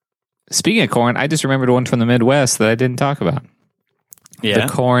 Speaking of corn, I just remembered one from the Midwest that I didn't talk about. Yeah.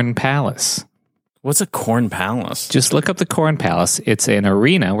 The Corn Palace. What's a corn palace? Just look up the Corn Palace. It's an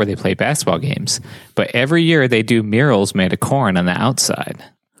arena where they play basketball games. But every year they do murals made of corn on the outside.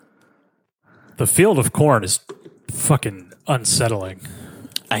 The Field of Corn is fucking unsettling.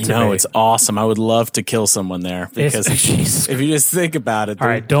 I know, me. it's awesome. I would love to kill someone there because Jesus. if you just think about it. All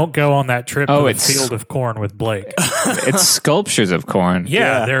right, don't go on that trip Oh, to the it's- Field of Corn with Blake. It's sculptures of corn.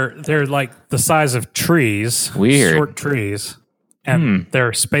 Yeah, Yeah. they're like the size of trees, Weird. short trees, and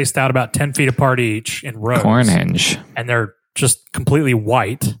they're spaced out about 10 feet apart each in rows, Cornhenge. and they're just completely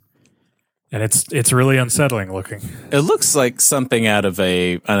white, and it's really unsettling looking. It looks like something out of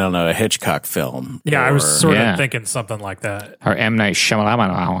a Hitchcock film. Yeah, I was Or- sort Yeah. of thinking something like that. Or M. Night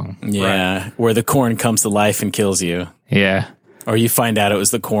Shyamalan. Yeah, where the corn comes to life and kills you. Yeah. Or you find out it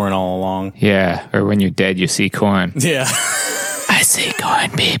was the corn all along. Yeah. Or when you're dead, you see corn. Yeah. I see corn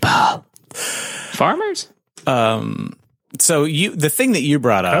people. Farmers? So the thing that you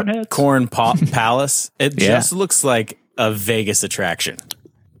brought up, Coneheads? Corn Palace, it Yeah. just looks like a Vegas attraction.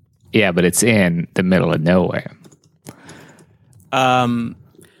 Yeah, but it's in the middle of nowhere. I It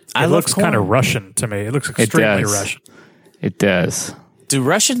love looks corn. kind of Russian to me. It looks extremely does. Russian. It does. Do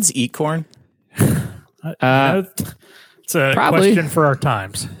Russians eat corn? It's a Probably. question for our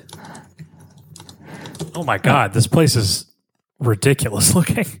times. Oh my God, this place is ridiculous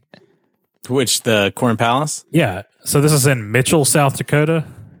looking. Which, the Corn Palace? Yeah, so this is in Mitchell, South Dakota.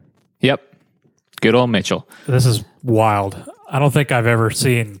 Yep. Good old Mitchell. This is wild. I don't think I've ever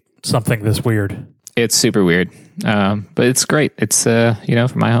seen something this weird. It's super weird. But it's great. It's from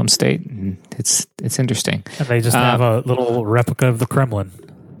my home state. And it's interesting. And they just have a little replica of the Kremlin.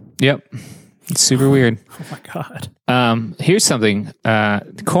 Yep. It's super weird. Oh my God. Here's something.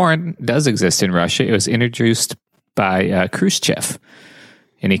 Corn does exist in Russia. It was introduced by Khrushchev,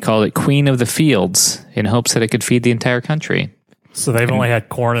 and he called it Queen of the Fields in hopes that it could feed the entire country. So they've only had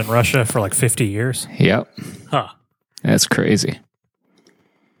corn in Russia for like 50 years? Yep. Huh. That's crazy.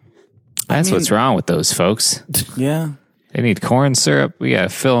 That's what's wrong with those folks. Yeah. They need corn syrup. We got to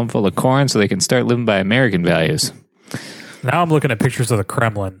fill them full of corn so they can start living by American values. Now I'm looking at pictures of the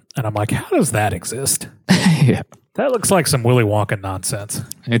Kremlin, and I'm like, how does that exist? Yeah, That looks like some Willy Wonka nonsense.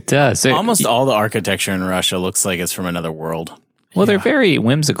 it does. Almost all the architecture in Russia looks like it's from another world. Well, they're very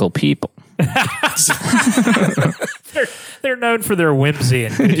whimsical people. They're known for their whimsy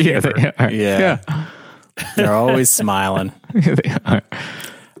and good humor. they are. Yeah. They're always smiling. They are.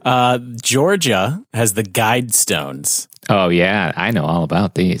 Georgia has the Guidestones. Oh, yeah. I know all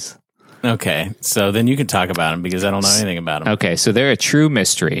about these. Okay, so then you can talk about them because I don't know anything about them. Okay, so they're a true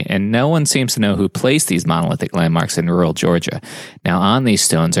mystery, and no one seems to know who placed these monolithic landmarks in rural Georgia. Now, on these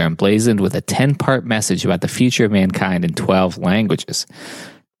stones are emblazoned with a 10-part message about the future of mankind in 12 languages.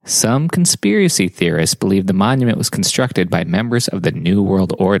 Some conspiracy theorists believe the monument was constructed by members of the New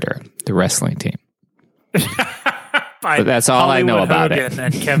World Order, the wrestling team. But that's all I know about Hogan it.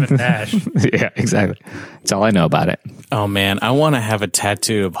 And Kevin Nash. Yeah, exactly. That's all I know about it. Oh man, I want to have a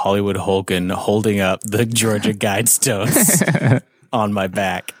tattoo of Hollywood Hogan holding up the Georgia Guidestones on my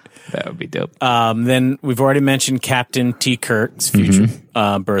back. That would be dope. Then we've already mentioned Captain T. Kirk's future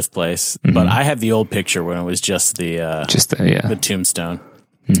birthplace, but I have the old picture when it was just the tombstone.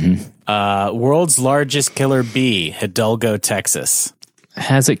 World's largest killer bee, Hidalgo, Texas.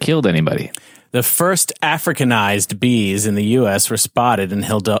 Has it killed anybody? The first Africanized bees in the U.S. were spotted in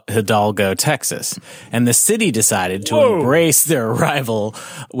Hidalgo, Texas, and the city decided to embrace their arrival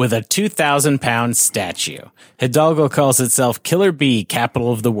with a 2,000-pound statue. Hidalgo calls itself Killer Bee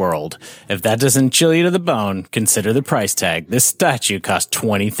Capital of the World. If that doesn't chill you to the bone, consider the price tag. This statue cost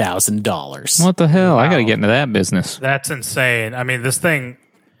 $20,000. What the hell? Wow. I got to get into that business. That's insane. I mean, this thing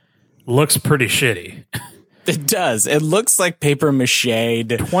looks pretty shitty. It does. It looks like paper mache.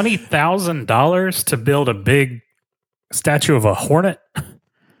 $20,000 to build a big statue of a hornet.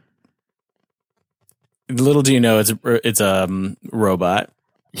 Little do you know, it's a robot.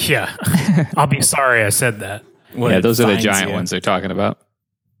 Yeah, I'll be sorry I said that. Yeah, those are the giant ones they're talking about.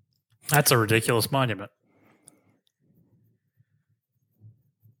 That's a ridiculous monument.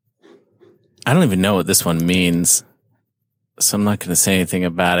 I don't even know what this one means, so I'm not going to say anything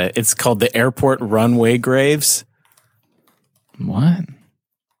about it. It's called the Airport Runway Graves. What?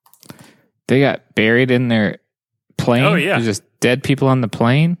 They got buried in their plane? Oh, yeah. There's just dead people on the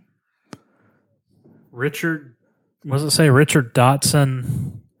plane? Richard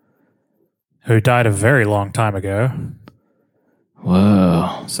Dotson, who died a very long time ago.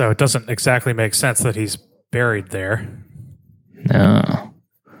 Whoa. So it doesn't exactly make sense that he's buried there. No.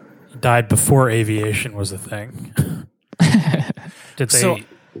 He died before aviation was a thing. Did they?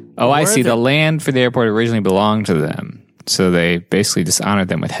 I see. The land for the airport originally belonged to them. So they basically just honored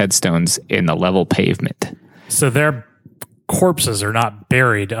them with headstones in the level pavement. So their corpses are not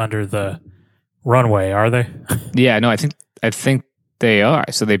buried under the runway, are they? Yeah, no, I think they are.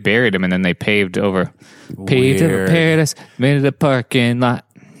 So they buried them and then they paved over paradise, made it a parking lot.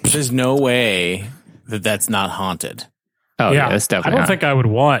 There's no way that that's not haunted. Oh yeah, that's definitely. I don't think I would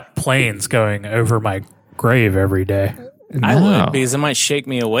want planes going over my grave every day. No. I would, because it might shake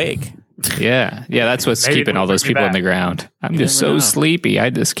me awake. Yeah, that's what's keeping all those people on the ground. I'm just so sleepy. I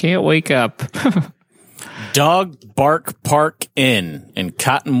just can't wake up. Dog Bark Park Inn in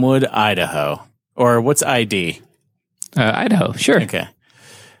Cottonwood, Idaho. Or what's ID? Idaho, sure. Okay.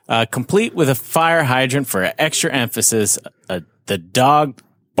 Complete with a fire hydrant for extra emphasis, the Dog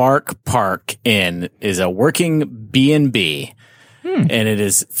Bark Park Inn is a working B&B. And it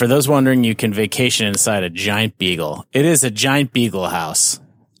is, for those wondering, you can vacation inside a giant beagle. It is a giant beagle house.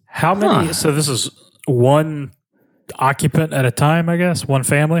 How many? Huh. So this is one occupant at a time, I guess? One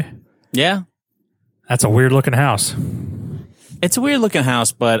family? Yeah. That's a weird looking house. It's a weird looking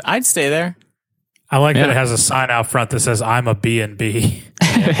house, but I'd stay there. I like that it has a sign out front that says, I'm a B&B.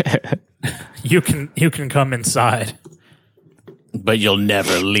 You can come inside. But you'll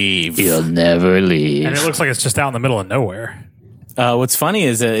never leave. You'll never leave. And it looks like it's just out in the middle of nowhere. What's funny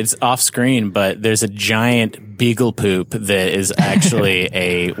is that it's off screen, but there's a giant beagle poop that is actually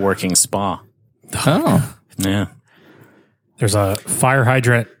a working spa. Oh. Yeah. There's a fire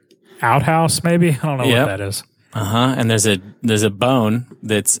hydrant outhouse, maybe? I don't know what that is. Uh-huh. And there's a bone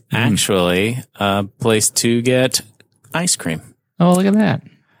that's actually a place to get ice cream. Oh, look at that.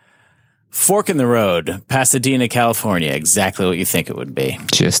 Fork in the road, Pasadena, California. Exactly what you think it would be.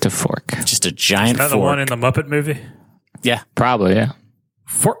 Just a fork. Just a giant fork. Is that the one in the Muppet movie? Yeah. Probably, yeah.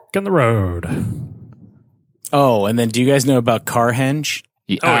 Fork in the road. Oh, and then do you guys know about Carhenge?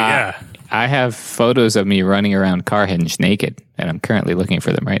 Yeah. I have photos of me running around Carhenge naked, and I'm currently looking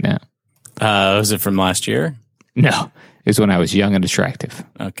for them right now. Was it from last year? No. It was when I was young and attractive.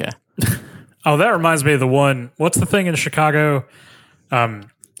 Okay. Oh, that reminds me of the one. What's the thing in Chicago?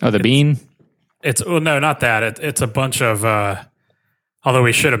 The bean? No, not that. It's a bunch of, although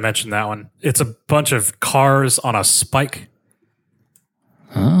we should have mentioned that one. It's a bunch of cars on a spike.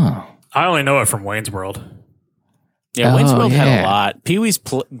 Oh. I only know it from Wayne's World. Yeah, Wayne's World had a lot.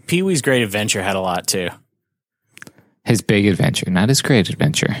 Pee-wee's Great Adventure had a lot too. His Big Adventure, not his Great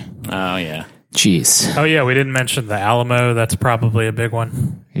Adventure. Oh, yeah. Jeez. Oh yeah, we didn't mention the Alamo. That's probably a big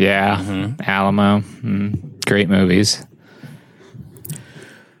one. Yeah. Alamo. Great movies.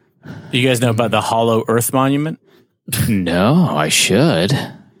 You guys know about the Hollow Earth Monument? No, I should.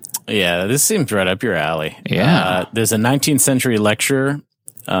 Yeah, this seems right up your alley. Yeah. There's a 19th century lecturer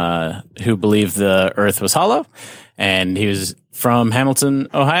who believed the Earth was hollow, and he was from Hamilton,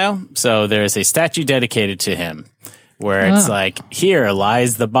 Ohio. So there's a statue dedicated to him where it's like, here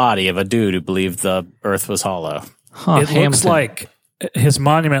lies the body of a dude who believed the Earth was hollow. It looks like his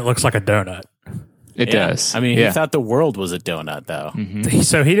monument looks like a donut. It does. I mean, he thought the world was a donut, though.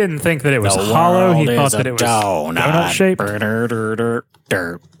 So he didn't think that it was The hollow. He world thought is that a it was donut shaped.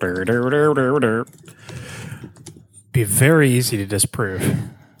 Be very easy to disprove.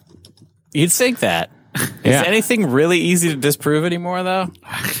 You'd think that. Yeah. Is anything really easy to disprove anymore, though?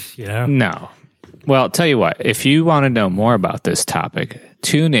 You know? No. Well, tell you what, if you want to know more about this topic,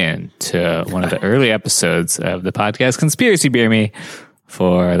 tune in to one of the early episodes of the podcast Conspiracy Beer Me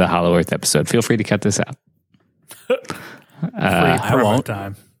for the Hollow Earth episode. Feel free to cut this out. I won't.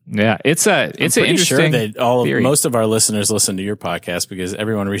 Time. Yeah, it's an interesting sure that theory. most of our listeners listen to your podcast because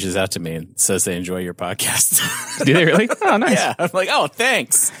everyone reaches out to me and says they enjoy your podcast. Do they really? Oh, nice. Yeah, I'm like, oh,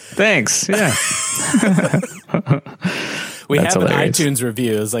 thanks. Thanks. Yeah. We That's have hilarious. an iTunes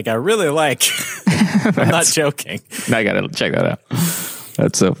review. It's like I really like. I'm not joking. I got to check that out.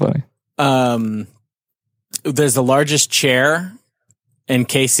 That's so funny. There's the largest chair in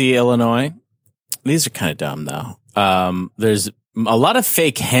Casey, Illinois. These are kind of dumb though. There's a lot of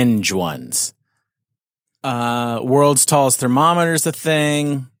fake henge ones. World's tallest thermometer is a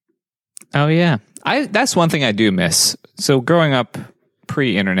thing. Oh yeah, that's one thing I do miss. So growing up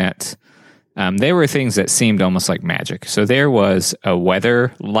pre-internet, there were things that seemed almost like magic. So there was a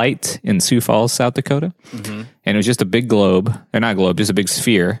weather light in Sioux Falls, South Dakota, and it was just a big globe, or not globe, just a big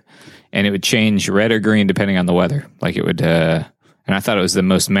sphere, and it would change red or green depending on the weather. Like it would, and I thought it was the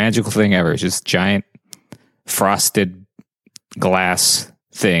most magical thing ever. It's just giant frosted glass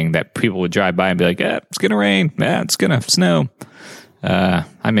thing that people would drive by and be like, it's gonna rain, it's gonna snow.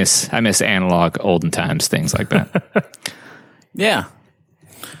 I miss analog olden times things like that. Yeah.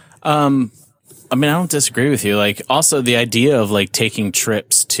 I mean, I don't disagree with you. Like, also the idea of like taking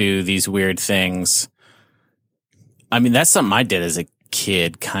trips to these weird things. I mean, that's something I did as a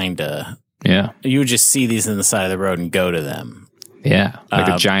kid, kinda. Yeah. You would just see these on the side of the road and go to them. Yeah.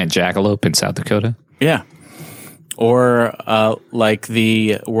 Like a giant jackalope in South Dakota. Yeah. Or like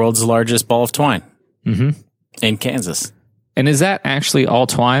the world's largest ball of twine in Kansas. And is that actually all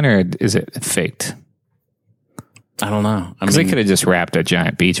twine or is it faked? I don't know. Because they could have just wrapped a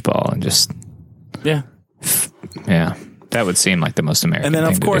giant beach ball and just... Yeah. Yeah. That would seem like the most American And then,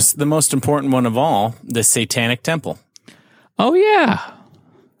 thing of to course, do. the most important one of all, the Satanic Temple. Oh, yeah.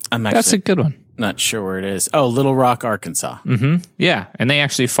 I'm That's a actually good one. not sure where it is. Oh, Little Rock, Arkansas. Yeah. And they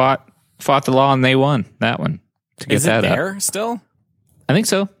actually fought the law and they won that one. To get Is that it up. there still? I think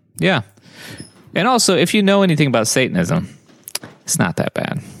so. Yeah. And also, if you know anything about Satanism, it's not that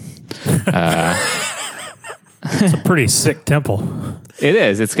bad. It's a pretty sick temple It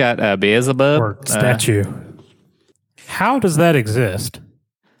is. It's got Beelzebub. or statue. How does that exist?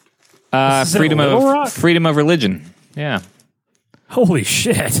 Is it freedom Little Rock? freedom of religion. Yeah. Holy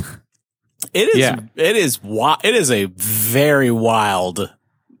shit! It is. Yeah. It is. It is a very wild,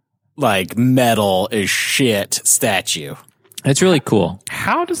 like metal as shit statue. It's really cool.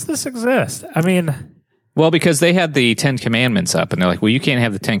 How does this exist? I mean, Well, because they had the 10 Commandments up, and they're like, well, you can't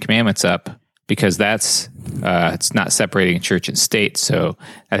have the 10 Commandments up because that's it's not separating church and state. So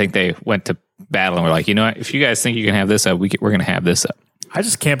I think they went to battle and were like, you know what? If you guys think you can have this up, we're going to have this up. I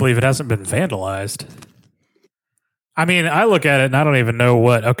just can't believe it hasn't been vandalized. I mean, I look at it and I don't even know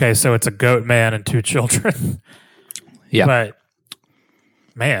what. Okay, so it's a goat man and two children. Yeah. But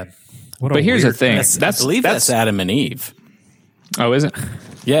man, what a But here's the weird thing. I believe that's Adam and Eve. Oh, is it?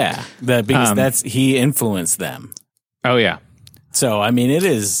 Yeah, because he influenced them. Oh, yeah. So I mean, it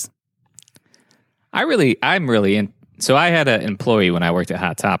is. I'm really in. So I had an employee when I worked at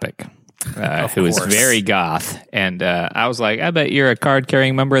Hot Topic who was course. very goth. And I was like, I bet you're a card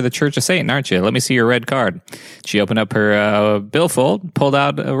carrying member of the Church of Satan, aren't you? Let me see your red card. She opened up her billfold, pulled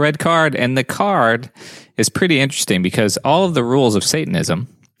out a red card. And the card is pretty interesting because all of the rules of Satanism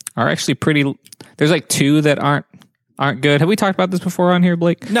are actually pretty. There's like two that aren't good. Have we talked about this before on here,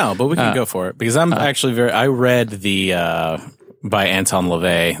 Blake? No, but we can go for it because I'm actually very. I read the by Anton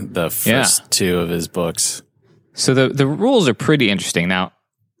LaVey, the first two of his books. So the rules are pretty interesting. Now,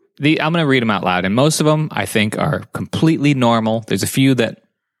 I'm going to read them out loud, and most of them I think are completely normal. There's a few that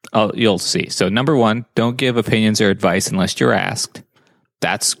you'll see. So number 1, don't give opinions or advice unless you're asked.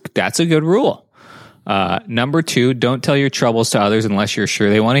 That's a good rule. Number 2, don't tell your troubles to others unless you're sure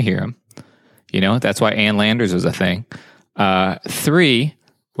they want to hear them. That's why Ann Landers was a thing. 3,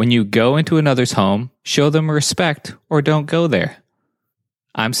 when you go into another's home, show them respect or don't go there.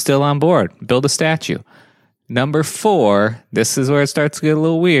 I'm still on board. Build a statue. Number 4, this is where it starts to get a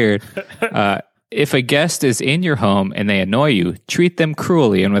little weird. If a guest is in your home and they annoy you, treat them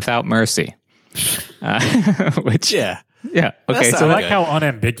cruelly and without mercy. Which, yeah. Okay. So I like how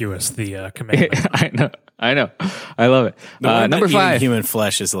unambiguous the command is. I know. I love it. Number 5. Human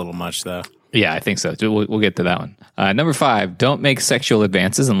flesh is a little much, though. Yeah, I think so. We'll get to that one. Number 5, don't make sexual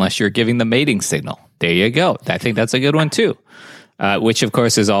advances unless you're giving the mating signal. There you go. I think that's a good one, too. Which, of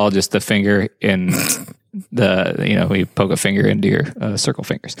course, is all just the finger in we poke a finger into your circle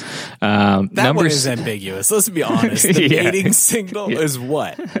fingers. That one is ambiguous. Let's be honest. The mating signal is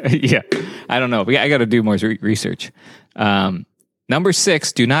what? Yeah. I don't know. I got to do more research. Number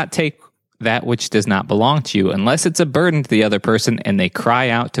 6, do not take that which does not belong to you unless it's a burden to the other person and they cry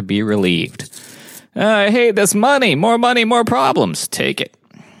out to be relieved. Hey, this money, more problems. Take it.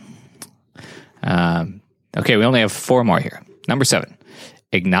 Okay, we only have 4 more here. Number 7,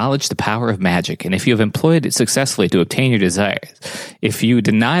 acknowledge the power of magic, and if you have employed it successfully to obtain your desires, if you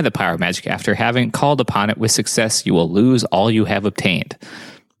deny the power of magic after having called upon it with success, you will lose all you have obtained.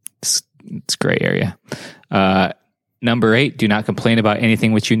 It's gray area. Number 8, do not complain about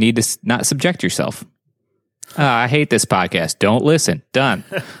anything which you need to not subject yourself. I hate this podcast. Don't listen. Done.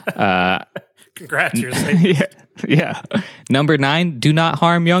 Congrats, you're safe. Yeah. Number 9, do not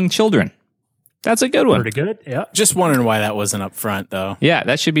harm young children. That's a good one. Pretty good, yeah. Just wondering why that wasn't up front, though. Yeah,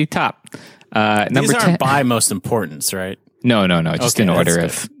 that should be top. Number These 10, aren't by most importance, right? No. Just in order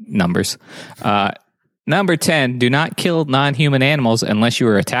of numbers. Number 10, do not kill non-human animals unless you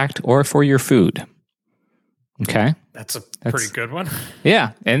are attacked or for your food. Okay. That's pretty good one.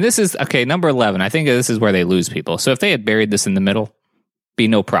 Yeah. And this is, number 11. I think this is where they lose people. So if they had buried this in the middle, be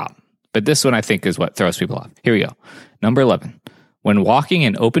no problem. But this one I think is what throws people off. Here we go. Number 11. When walking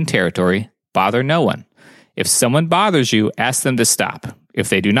in open territory, bother no one. If someone bothers you, ask them to stop. If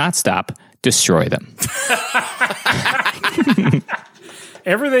they do not stop, destroy them.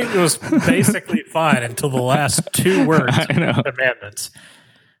 Everything was basically fine until the last 2 words of the commandments.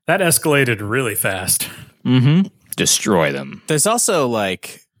 That escalated really fast. Mm-hmm. Destroy them. There's also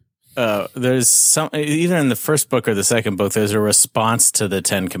there's some, either in the first book or the second book, there's a response to the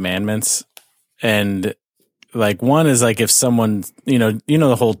 10 commandments. And one is if someone,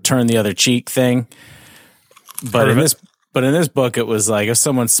 the whole turn the other cheek thing. But in this book, it was if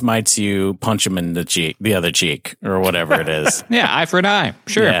someone smites you, punch them in the other cheek, or whatever it is. Yeah, eye for an eye.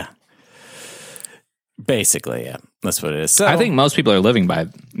 Sure. Yeah. Basically, yeah. That's what it is. So, I think most people are living by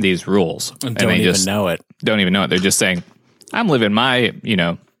these rules. And don't even know it. Don't even know it. They're just saying, I'm living my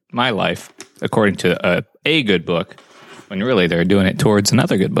life according to a good book, when really they're doing it towards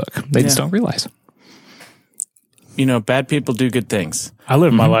another good book. They just don't realize. Bad people do good things. I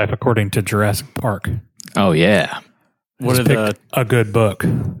live my life according to Jurassic Park. Oh, yeah. What are a good book?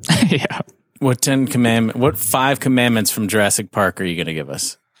 Yeah. What 5 commandments from Jurassic Park are you going to give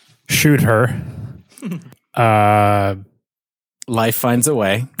us? Shoot her. Life finds a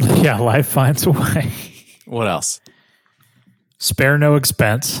way. Yeah, life finds a way. What else? Spare no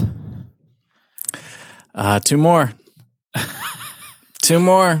expense. 2 more. 2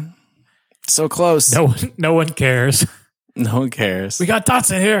 more. So close. No one cares. No one cares. We got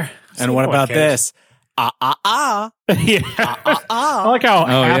dots in here. And what about this? Yeah. I like how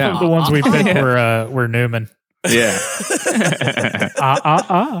half of the ones we picked were Newman. Yeah.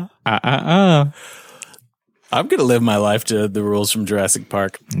 I'm going to live my life to the rules from Jurassic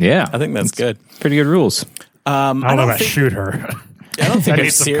Park. Yeah. I think that's good. Pretty good rules. I don't know about shoot her. I don't think I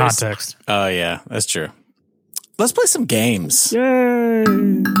need some context. Oh, yeah. That's true. Let's play some games. Yay.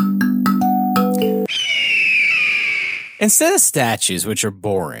 Instead of statues, which are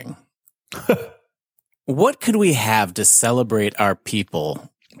boring, what could we have to celebrate our people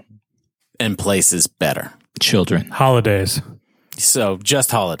and places better? Children. Holidays. So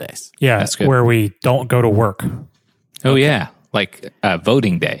just holidays. Yeah, that's good. Where we don't go to work. Oh, yeah. Like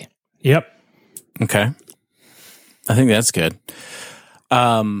voting day. Yep. Okay. I think that's good.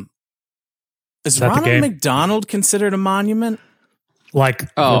 Is Ronald McDonald considered a monument?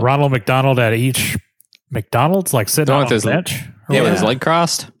 The Ronald McDonald at each McDonald's, sitting on a bench? Yeah, with his leg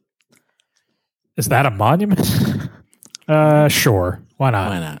crossed. Is that a monument? Sure. Why not?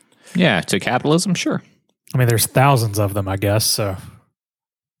 Why not? Yeah, to capitalism, sure. I mean, there's thousands of them, I guess. So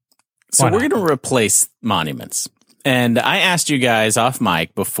we're going to replace monuments. And I asked you guys off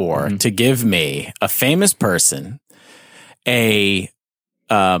mic before to give me a famous person, a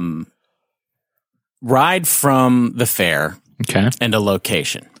ride from the fair and a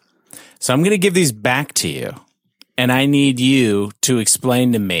location. So I'm going to give these back to you, and I need you to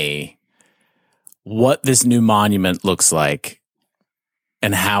explain to me what this new monument looks like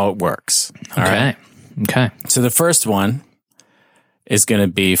and how it works. All right. Okay. So the first one is going to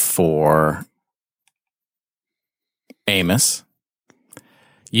be for Amos.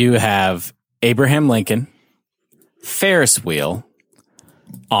 You have Abraham Lincoln, Ferris wheel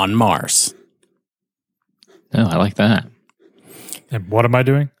on Mars. Oh, I like that. And what am I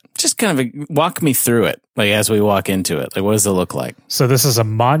doing? Just kind of walk me through it, like as we walk into it. Like, what does it look like? So this is a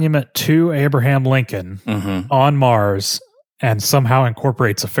monument to Abraham Lincoln on Mars, and somehow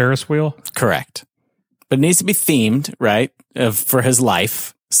incorporates a Ferris wheel. Correct, but it needs to be themed, right, for his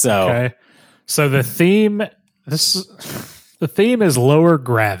life. So, okay. So the theme is lower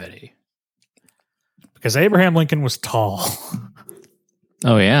gravity, because Abraham Lincoln was tall.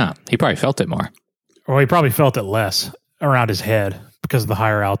 Oh yeah, he probably felt it more. Well, he probably felt it less around his head because of the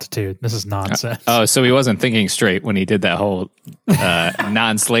higher altitude. This is nonsense. Oh, so he wasn't thinking straight when he did that whole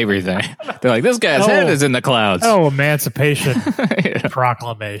non-slavery thing. They're like, this guy's head is in the clouds. Oh, Emancipation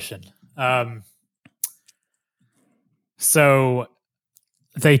Proclamation. So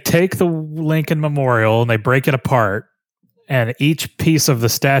they take the Lincoln Memorial and they break it apart, and each piece of the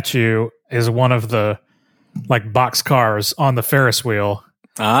statue is one of the like box cars on the Ferris wheel.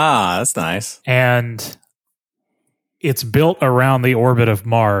 Ah, that's nice. And it's built around the orbit of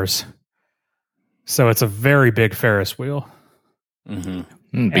Mars. So it's a very big Ferris wheel.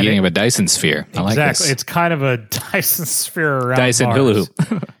 Mm-hmm. Beginning of a Dyson sphere. I like this. Exactly. It's kind of a Dyson sphere around Dyson Mars. hula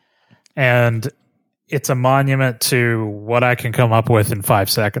hoop. And it's a monument to what I can come up with in 5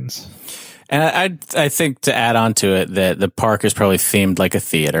 seconds. And I think to add on to it that the park is probably themed like a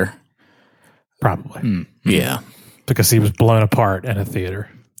theater. Probably. Mm-hmm. Yeah. Because he was blown apart in a theater.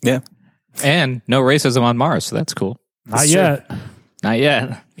 Yeah. And no racism on Mars, so that's cool. Not yet. Not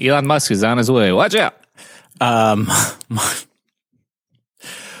yet. Elon Musk is on his way. Watch out.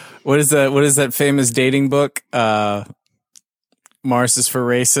 What is that famous dating book? Mars is for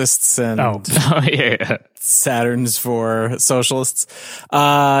racists and Oh yeah. Saturn's for socialists.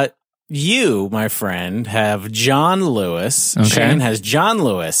 You, my friend, have John Lewis. Okay. Shane has John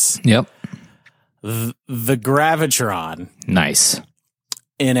Lewis. Yep. The Gravitron Nice.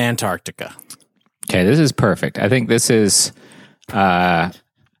 in Antarctica. Okay, this is perfect. I think this is going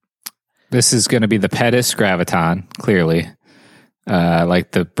to be the Pettus Graviton, clearly.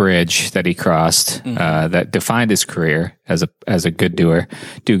 Like the bridge that he crossed, that defined his career as a good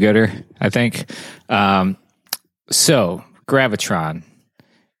do-gooder, I think. So Gravitron,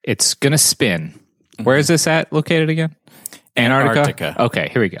 it's gonna spin. Where is this located again? Antarctica. Okay,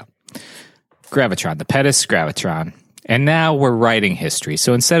 here we go. Gravitron, the Pettus Gravitron, and now we're writing history.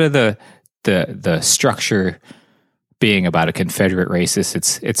 So instead of the structure being about a Confederate racist,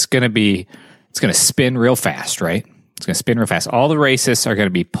 it's gonna spin real fast, right? It's going to spin real fast. All the racists are going to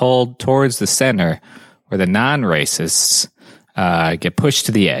be pulled towards the center, where the non-racists get pushed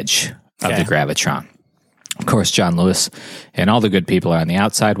to the edge of the Gravitron. Of course, John Lewis and all the good people are on the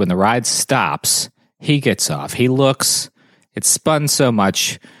outside. When the ride stops, he gets off. He looks. It's spun so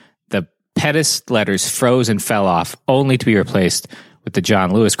much, the Pettus letters froze and fell off, only to be replaced with the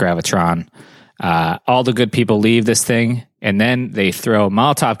John Lewis Gravitron. All the good people leave this thing, and then they throw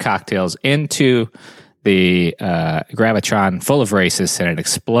Molotov cocktails into the Gravitron full of racists, and it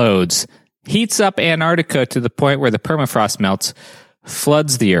explodes, heats up Antarctica to the point where the permafrost melts,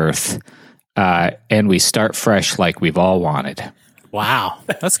 floods the Earth, and we start fresh like we've all wanted. Wow.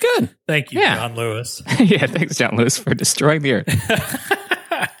 That's good. Thank you, John Lewis. Yeah, thanks, John Lewis, for destroying the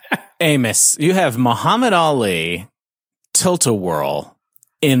Earth. Amos, you have Muhammad Ali Tilt-A-Whirl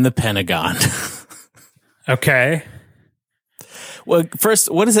in the Pentagon. Okay. Well,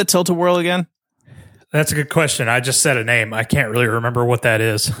 first, what is a Tilt-A-Whirl again? That's a good question. I just said a name. I can't really remember what that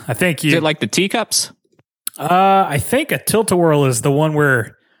is. I think Is it like the teacups? I think a tilt-a-whirl is the one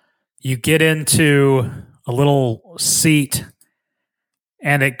where you get into a little seat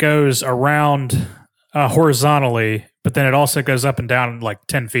and it goes around horizontally, but then it also goes up and down like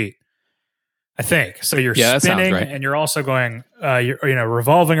 10 feet. I think. So you're spinning right. and you're also going, you're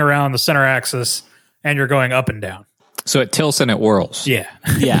revolving around the center axis, and you're going up and down. So it tilts and it whirls. Yeah.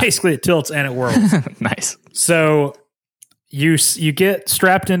 Yeah. Basically it tilts and it whirls. Nice. So you get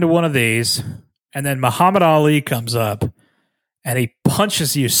strapped into one of these, and then Muhammad Ali comes up and he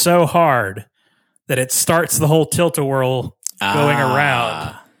punches you so hard that it starts the whole tilt-a-whirl going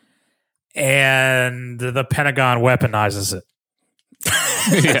around, and the Pentagon weaponizes it.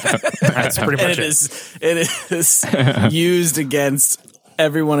 Yeah. That's pretty much It is used against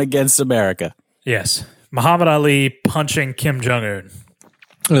everyone against America. Yes. Muhammad Ali punching Kim Jong-un.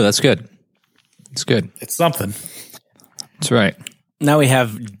 Oh, that's good. It's good. It's something. That's right. Now we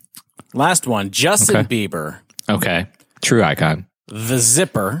have last one, Justin Bieber, Okay. True icon. the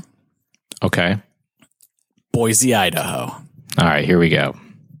Zipper, Okay. Boise, Idaho. All right, here we go.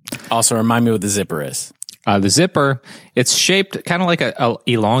 Also, remind me what the Zipper is. The Zipper, it's shaped kind of like a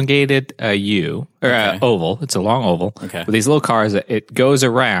elongated U or oval. It's a long oval with these little cars. It goes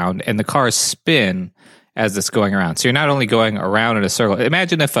around, and the cars spin as it's going around. So you're not only going around in a circle.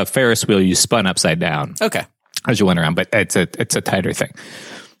 Imagine if a Ferris wheel you spun upside down. Okay. As you went around, but it's a tighter thing.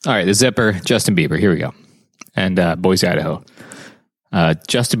 All right, the Zipper, Justin Bieber. Here we go, and Boise, Idaho.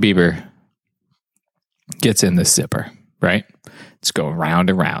 Justin Bieber gets in this Zipper, right? It's going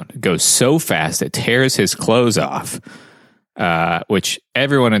round and round. It goes so fast it tears his clothes off, which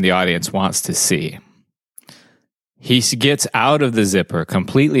everyone in the audience wants to see. He gets out of the Zipper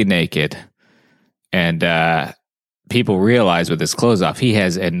completely naked, and people realize with his clothes off, he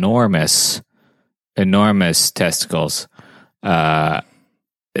has enormous testicles that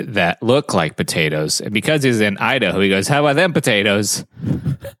look like potatoes. And because he's in Idaho, he goes, "How about them potatoes?"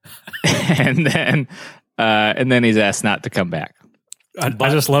 and then he's asked not to come back. I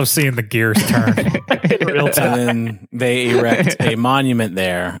just love seeing the gears turn in real time. And then they erect a monument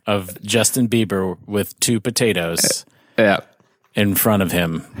there of Justin Bieber with two potatoes in front of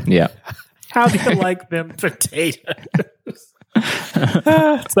him. Yeah. How do you like them potatoes? So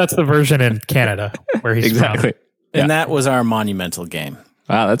that's the version in Canada where he's Exactly. from. And that was our monumental game.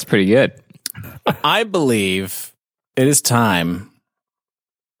 Wow, that's pretty good. I believe it is time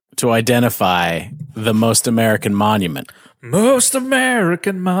to identify the most American monument. Most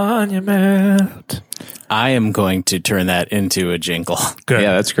American monument. I am going to turn that into a jingle. Good.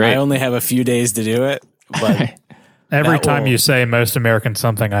 Yeah, that's great. I only have a few days to do it, but Every that time will- you say most American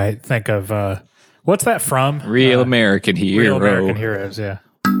something, I think of what's that from? Real American hero. Real American Heroes, yeah.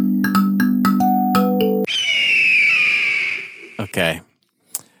 okay.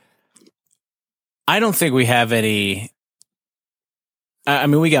 I don't think we have any. I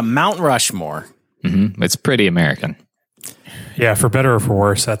mean, we got Mount Rushmore. Mm-hmm. It's pretty American. Yeah, for better or for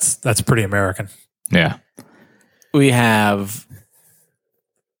worse, that's pretty American. Yeah. We have.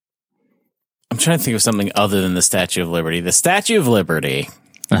 I'm trying to think of something other than the Statue of Liberty. The Statue of Liberty.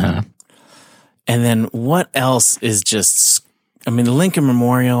 Uh-huh. And then what else is just. I mean, the Lincoln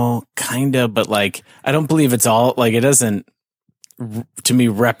Memorial, kind of, but like, I don't believe it's all. Like, it doesn't, to me,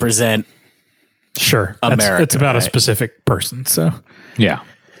 represent. Sure. America, it's about a right? specific person, so. Yeah.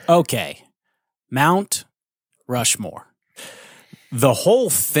 Okay. Mount Rushmore. The whole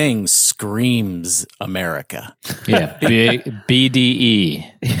thing screams America. Yeah.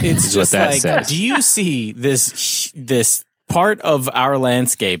 BDE. It's is just what that like, says. do you see this part of our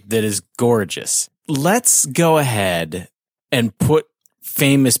landscape that is gorgeous? Let's go ahead and put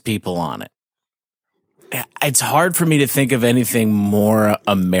famous people on it. It's hard for me to think of anything more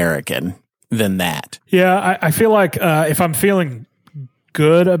American than that. Yeah, I feel like if I'm feeling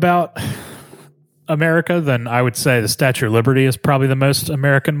good about America, then I would say the Statue of Liberty is probably the most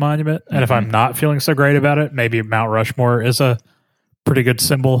American monument. And if I'm not feeling so great about it, maybe Mount Rushmore is a pretty good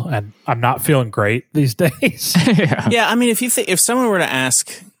symbol. And I'm not feeling great these days. Yeah, I mean, if someone were to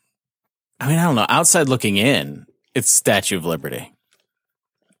ask, I mean, I don't know, outside looking in, it's Statue of Liberty.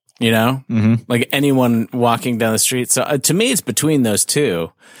 You know, like anyone walking down the street. So to me, it's between those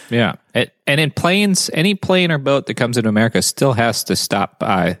two. Yeah. And in planes, any plane or boat that comes into America still has to stop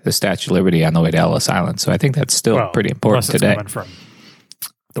by the Statue of Liberty on the way to Ellis Island. So I think that's still pretty important unless it's today. coming from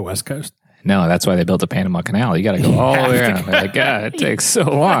the West Coast. No, that's why they built the Panama Canal. You got to go all the way around. Like, God, it takes so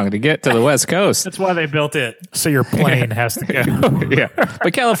long to get to the West Coast. That's why they built it. So your plane has to go. Yeah.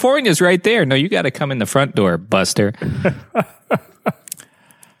 But California's right there. No, you got to come in the front door, Buster.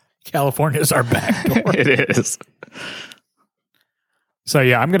 California's our back door. It is. So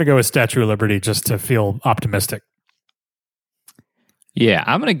yeah, I'm going to go with Statue of Liberty just to feel optimistic. Yeah,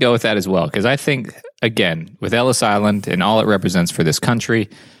 I'm going to go with that as well because I think, again, with Ellis Island and all it represents for this country,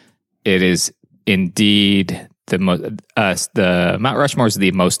 it is indeed the most. The Mount Rushmore is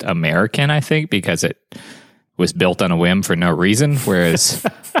the most American, I think, because it was built on a whim for no reason, whereas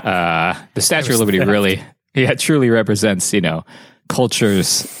the Statue of Liberty really, truly represents,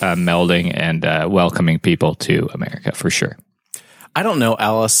 cultures melding and welcoming people to America for sure. I don't know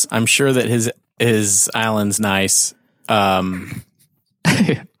Alice. I'm sure that his island's nice.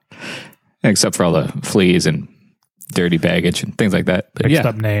 Except for all the fleas and dirty baggage and things like that. But Mixed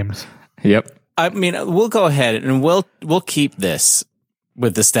up names. Yep. I mean, we'll go ahead and we'll keep this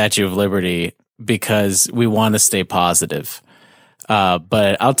with the Statue of Liberty because we want to stay positive.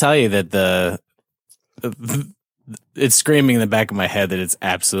 But I'll tell you that it's screaming in the back of my head that it's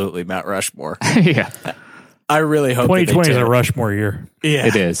absolutely Mount Rushmore. Yeah. I really hope 2020 is a Rushmore year. Yeah,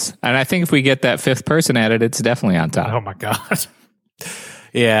 It is. And I think if we get that fifth person added, it's definitely on top. Oh my god.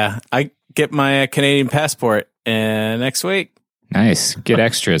 Yeah, I get my Canadian passport next week. Nice. Get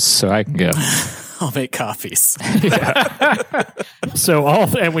extras so I can go. I'll make coffees. So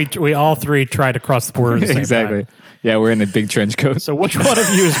we all three tried to cross the border at the same Exactly. time. Yeah, we're in a big trench coat. So which one of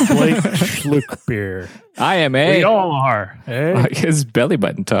you is Blake Schluckbeer? I am We all are. Eh? His belly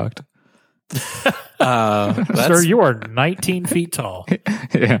button talked. Sir, you are 19 feet tall.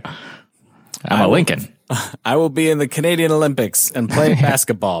 Yeah. I'm a Lincoln. I will be in the Canadian Olympics and play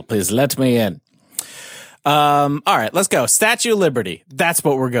basketball. Please let me in. All right, let's go. Statue of Liberty. That's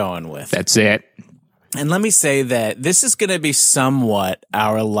what we're going with. That's it. And let me say that this is going to be somewhat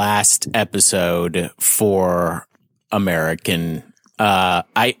our last episode for American.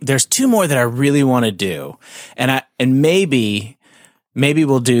 There's two more that I really want to do, and maybe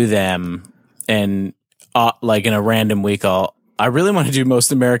we'll do them, and like in a random week, I really want to do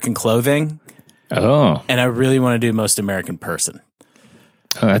most American clothing. Oh, And I really want to do most American person.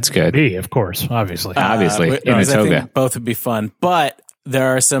 oh, that's good. Me, of course, obviously. Obviously, in a because I toga. think both would be fun, but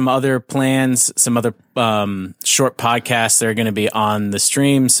there are some other plans, some other short podcasts that are going to be on the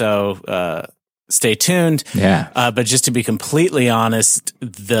stream. So stay tuned. Yeah. But just to be completely honest,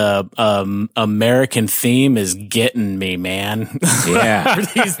 the American theme is getting me, man. Yeah,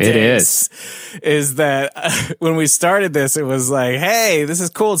 These it days. Is that when we started this, it was like, hey, this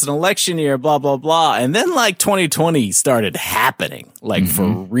is cool. It's an election year, blah, blah, blah. And then like 2020 started happening, like for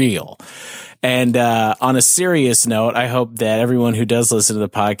real. And on a serious note, I hope that everyone who does listen to the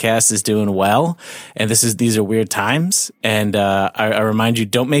podcast is doing well. And these are weird times. And I remind you,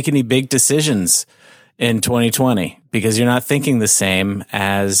 don't make any big decisions in 2020 because you're not thinking the same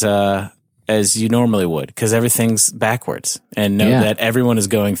as you normally would, because everything's backwards. And know that everyone is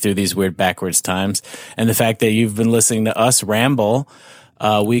going through these weird backwards times. And the fact that you've been listening to us ramble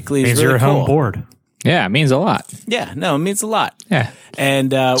weekly Means is really you're cool. home board. Yeah, it means a lot. Yeah, no, it means a lot. Yeah,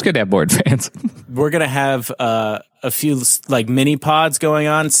 And it's good to have board fans. we're going to have a few like mini pods going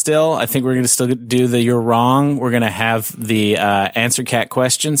on still. I think we're going to still do the You're Wrong. We're going to have the Answer Cat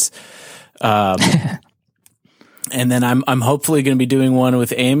questions. And then I'm hopefully going to be doing one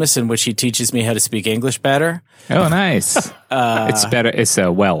with Amos in which he teaches me how to speak English better. Oh, nice. It's better. It's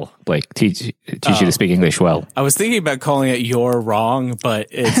well, Blake. Teach you to speak English well. I was thinking about calling it You're Wrong, but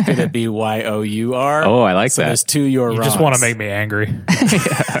it's going to be YOUR. Oh, I like So that. there's two You're Wrongs. You just want to make me angry.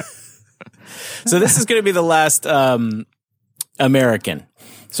 So this is going to be the last American.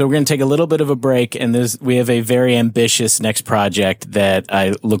 So we're going to take a little bit of a break, and we have a very ambitious next project that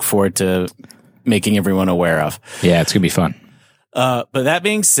I look forward to making everyone aware of. Yeah, it's gonna be fun. But that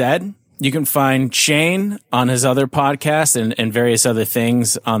being said, you can find Shane on his other podcast and various other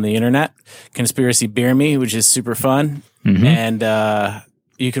things on the internet. Conspiracy Beer Me, which is super fun. And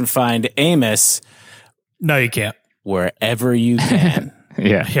you can find Amos No, you can't. wherever you can.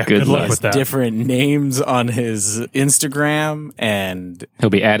 Yeah, good luck He has with that. different names on his Instagram, and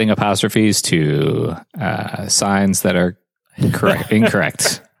He'll be adding apostrophes to signs that are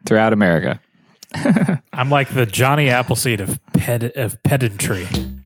incorrect throughout America. I'm like the Johnny Appleseed of pedantry.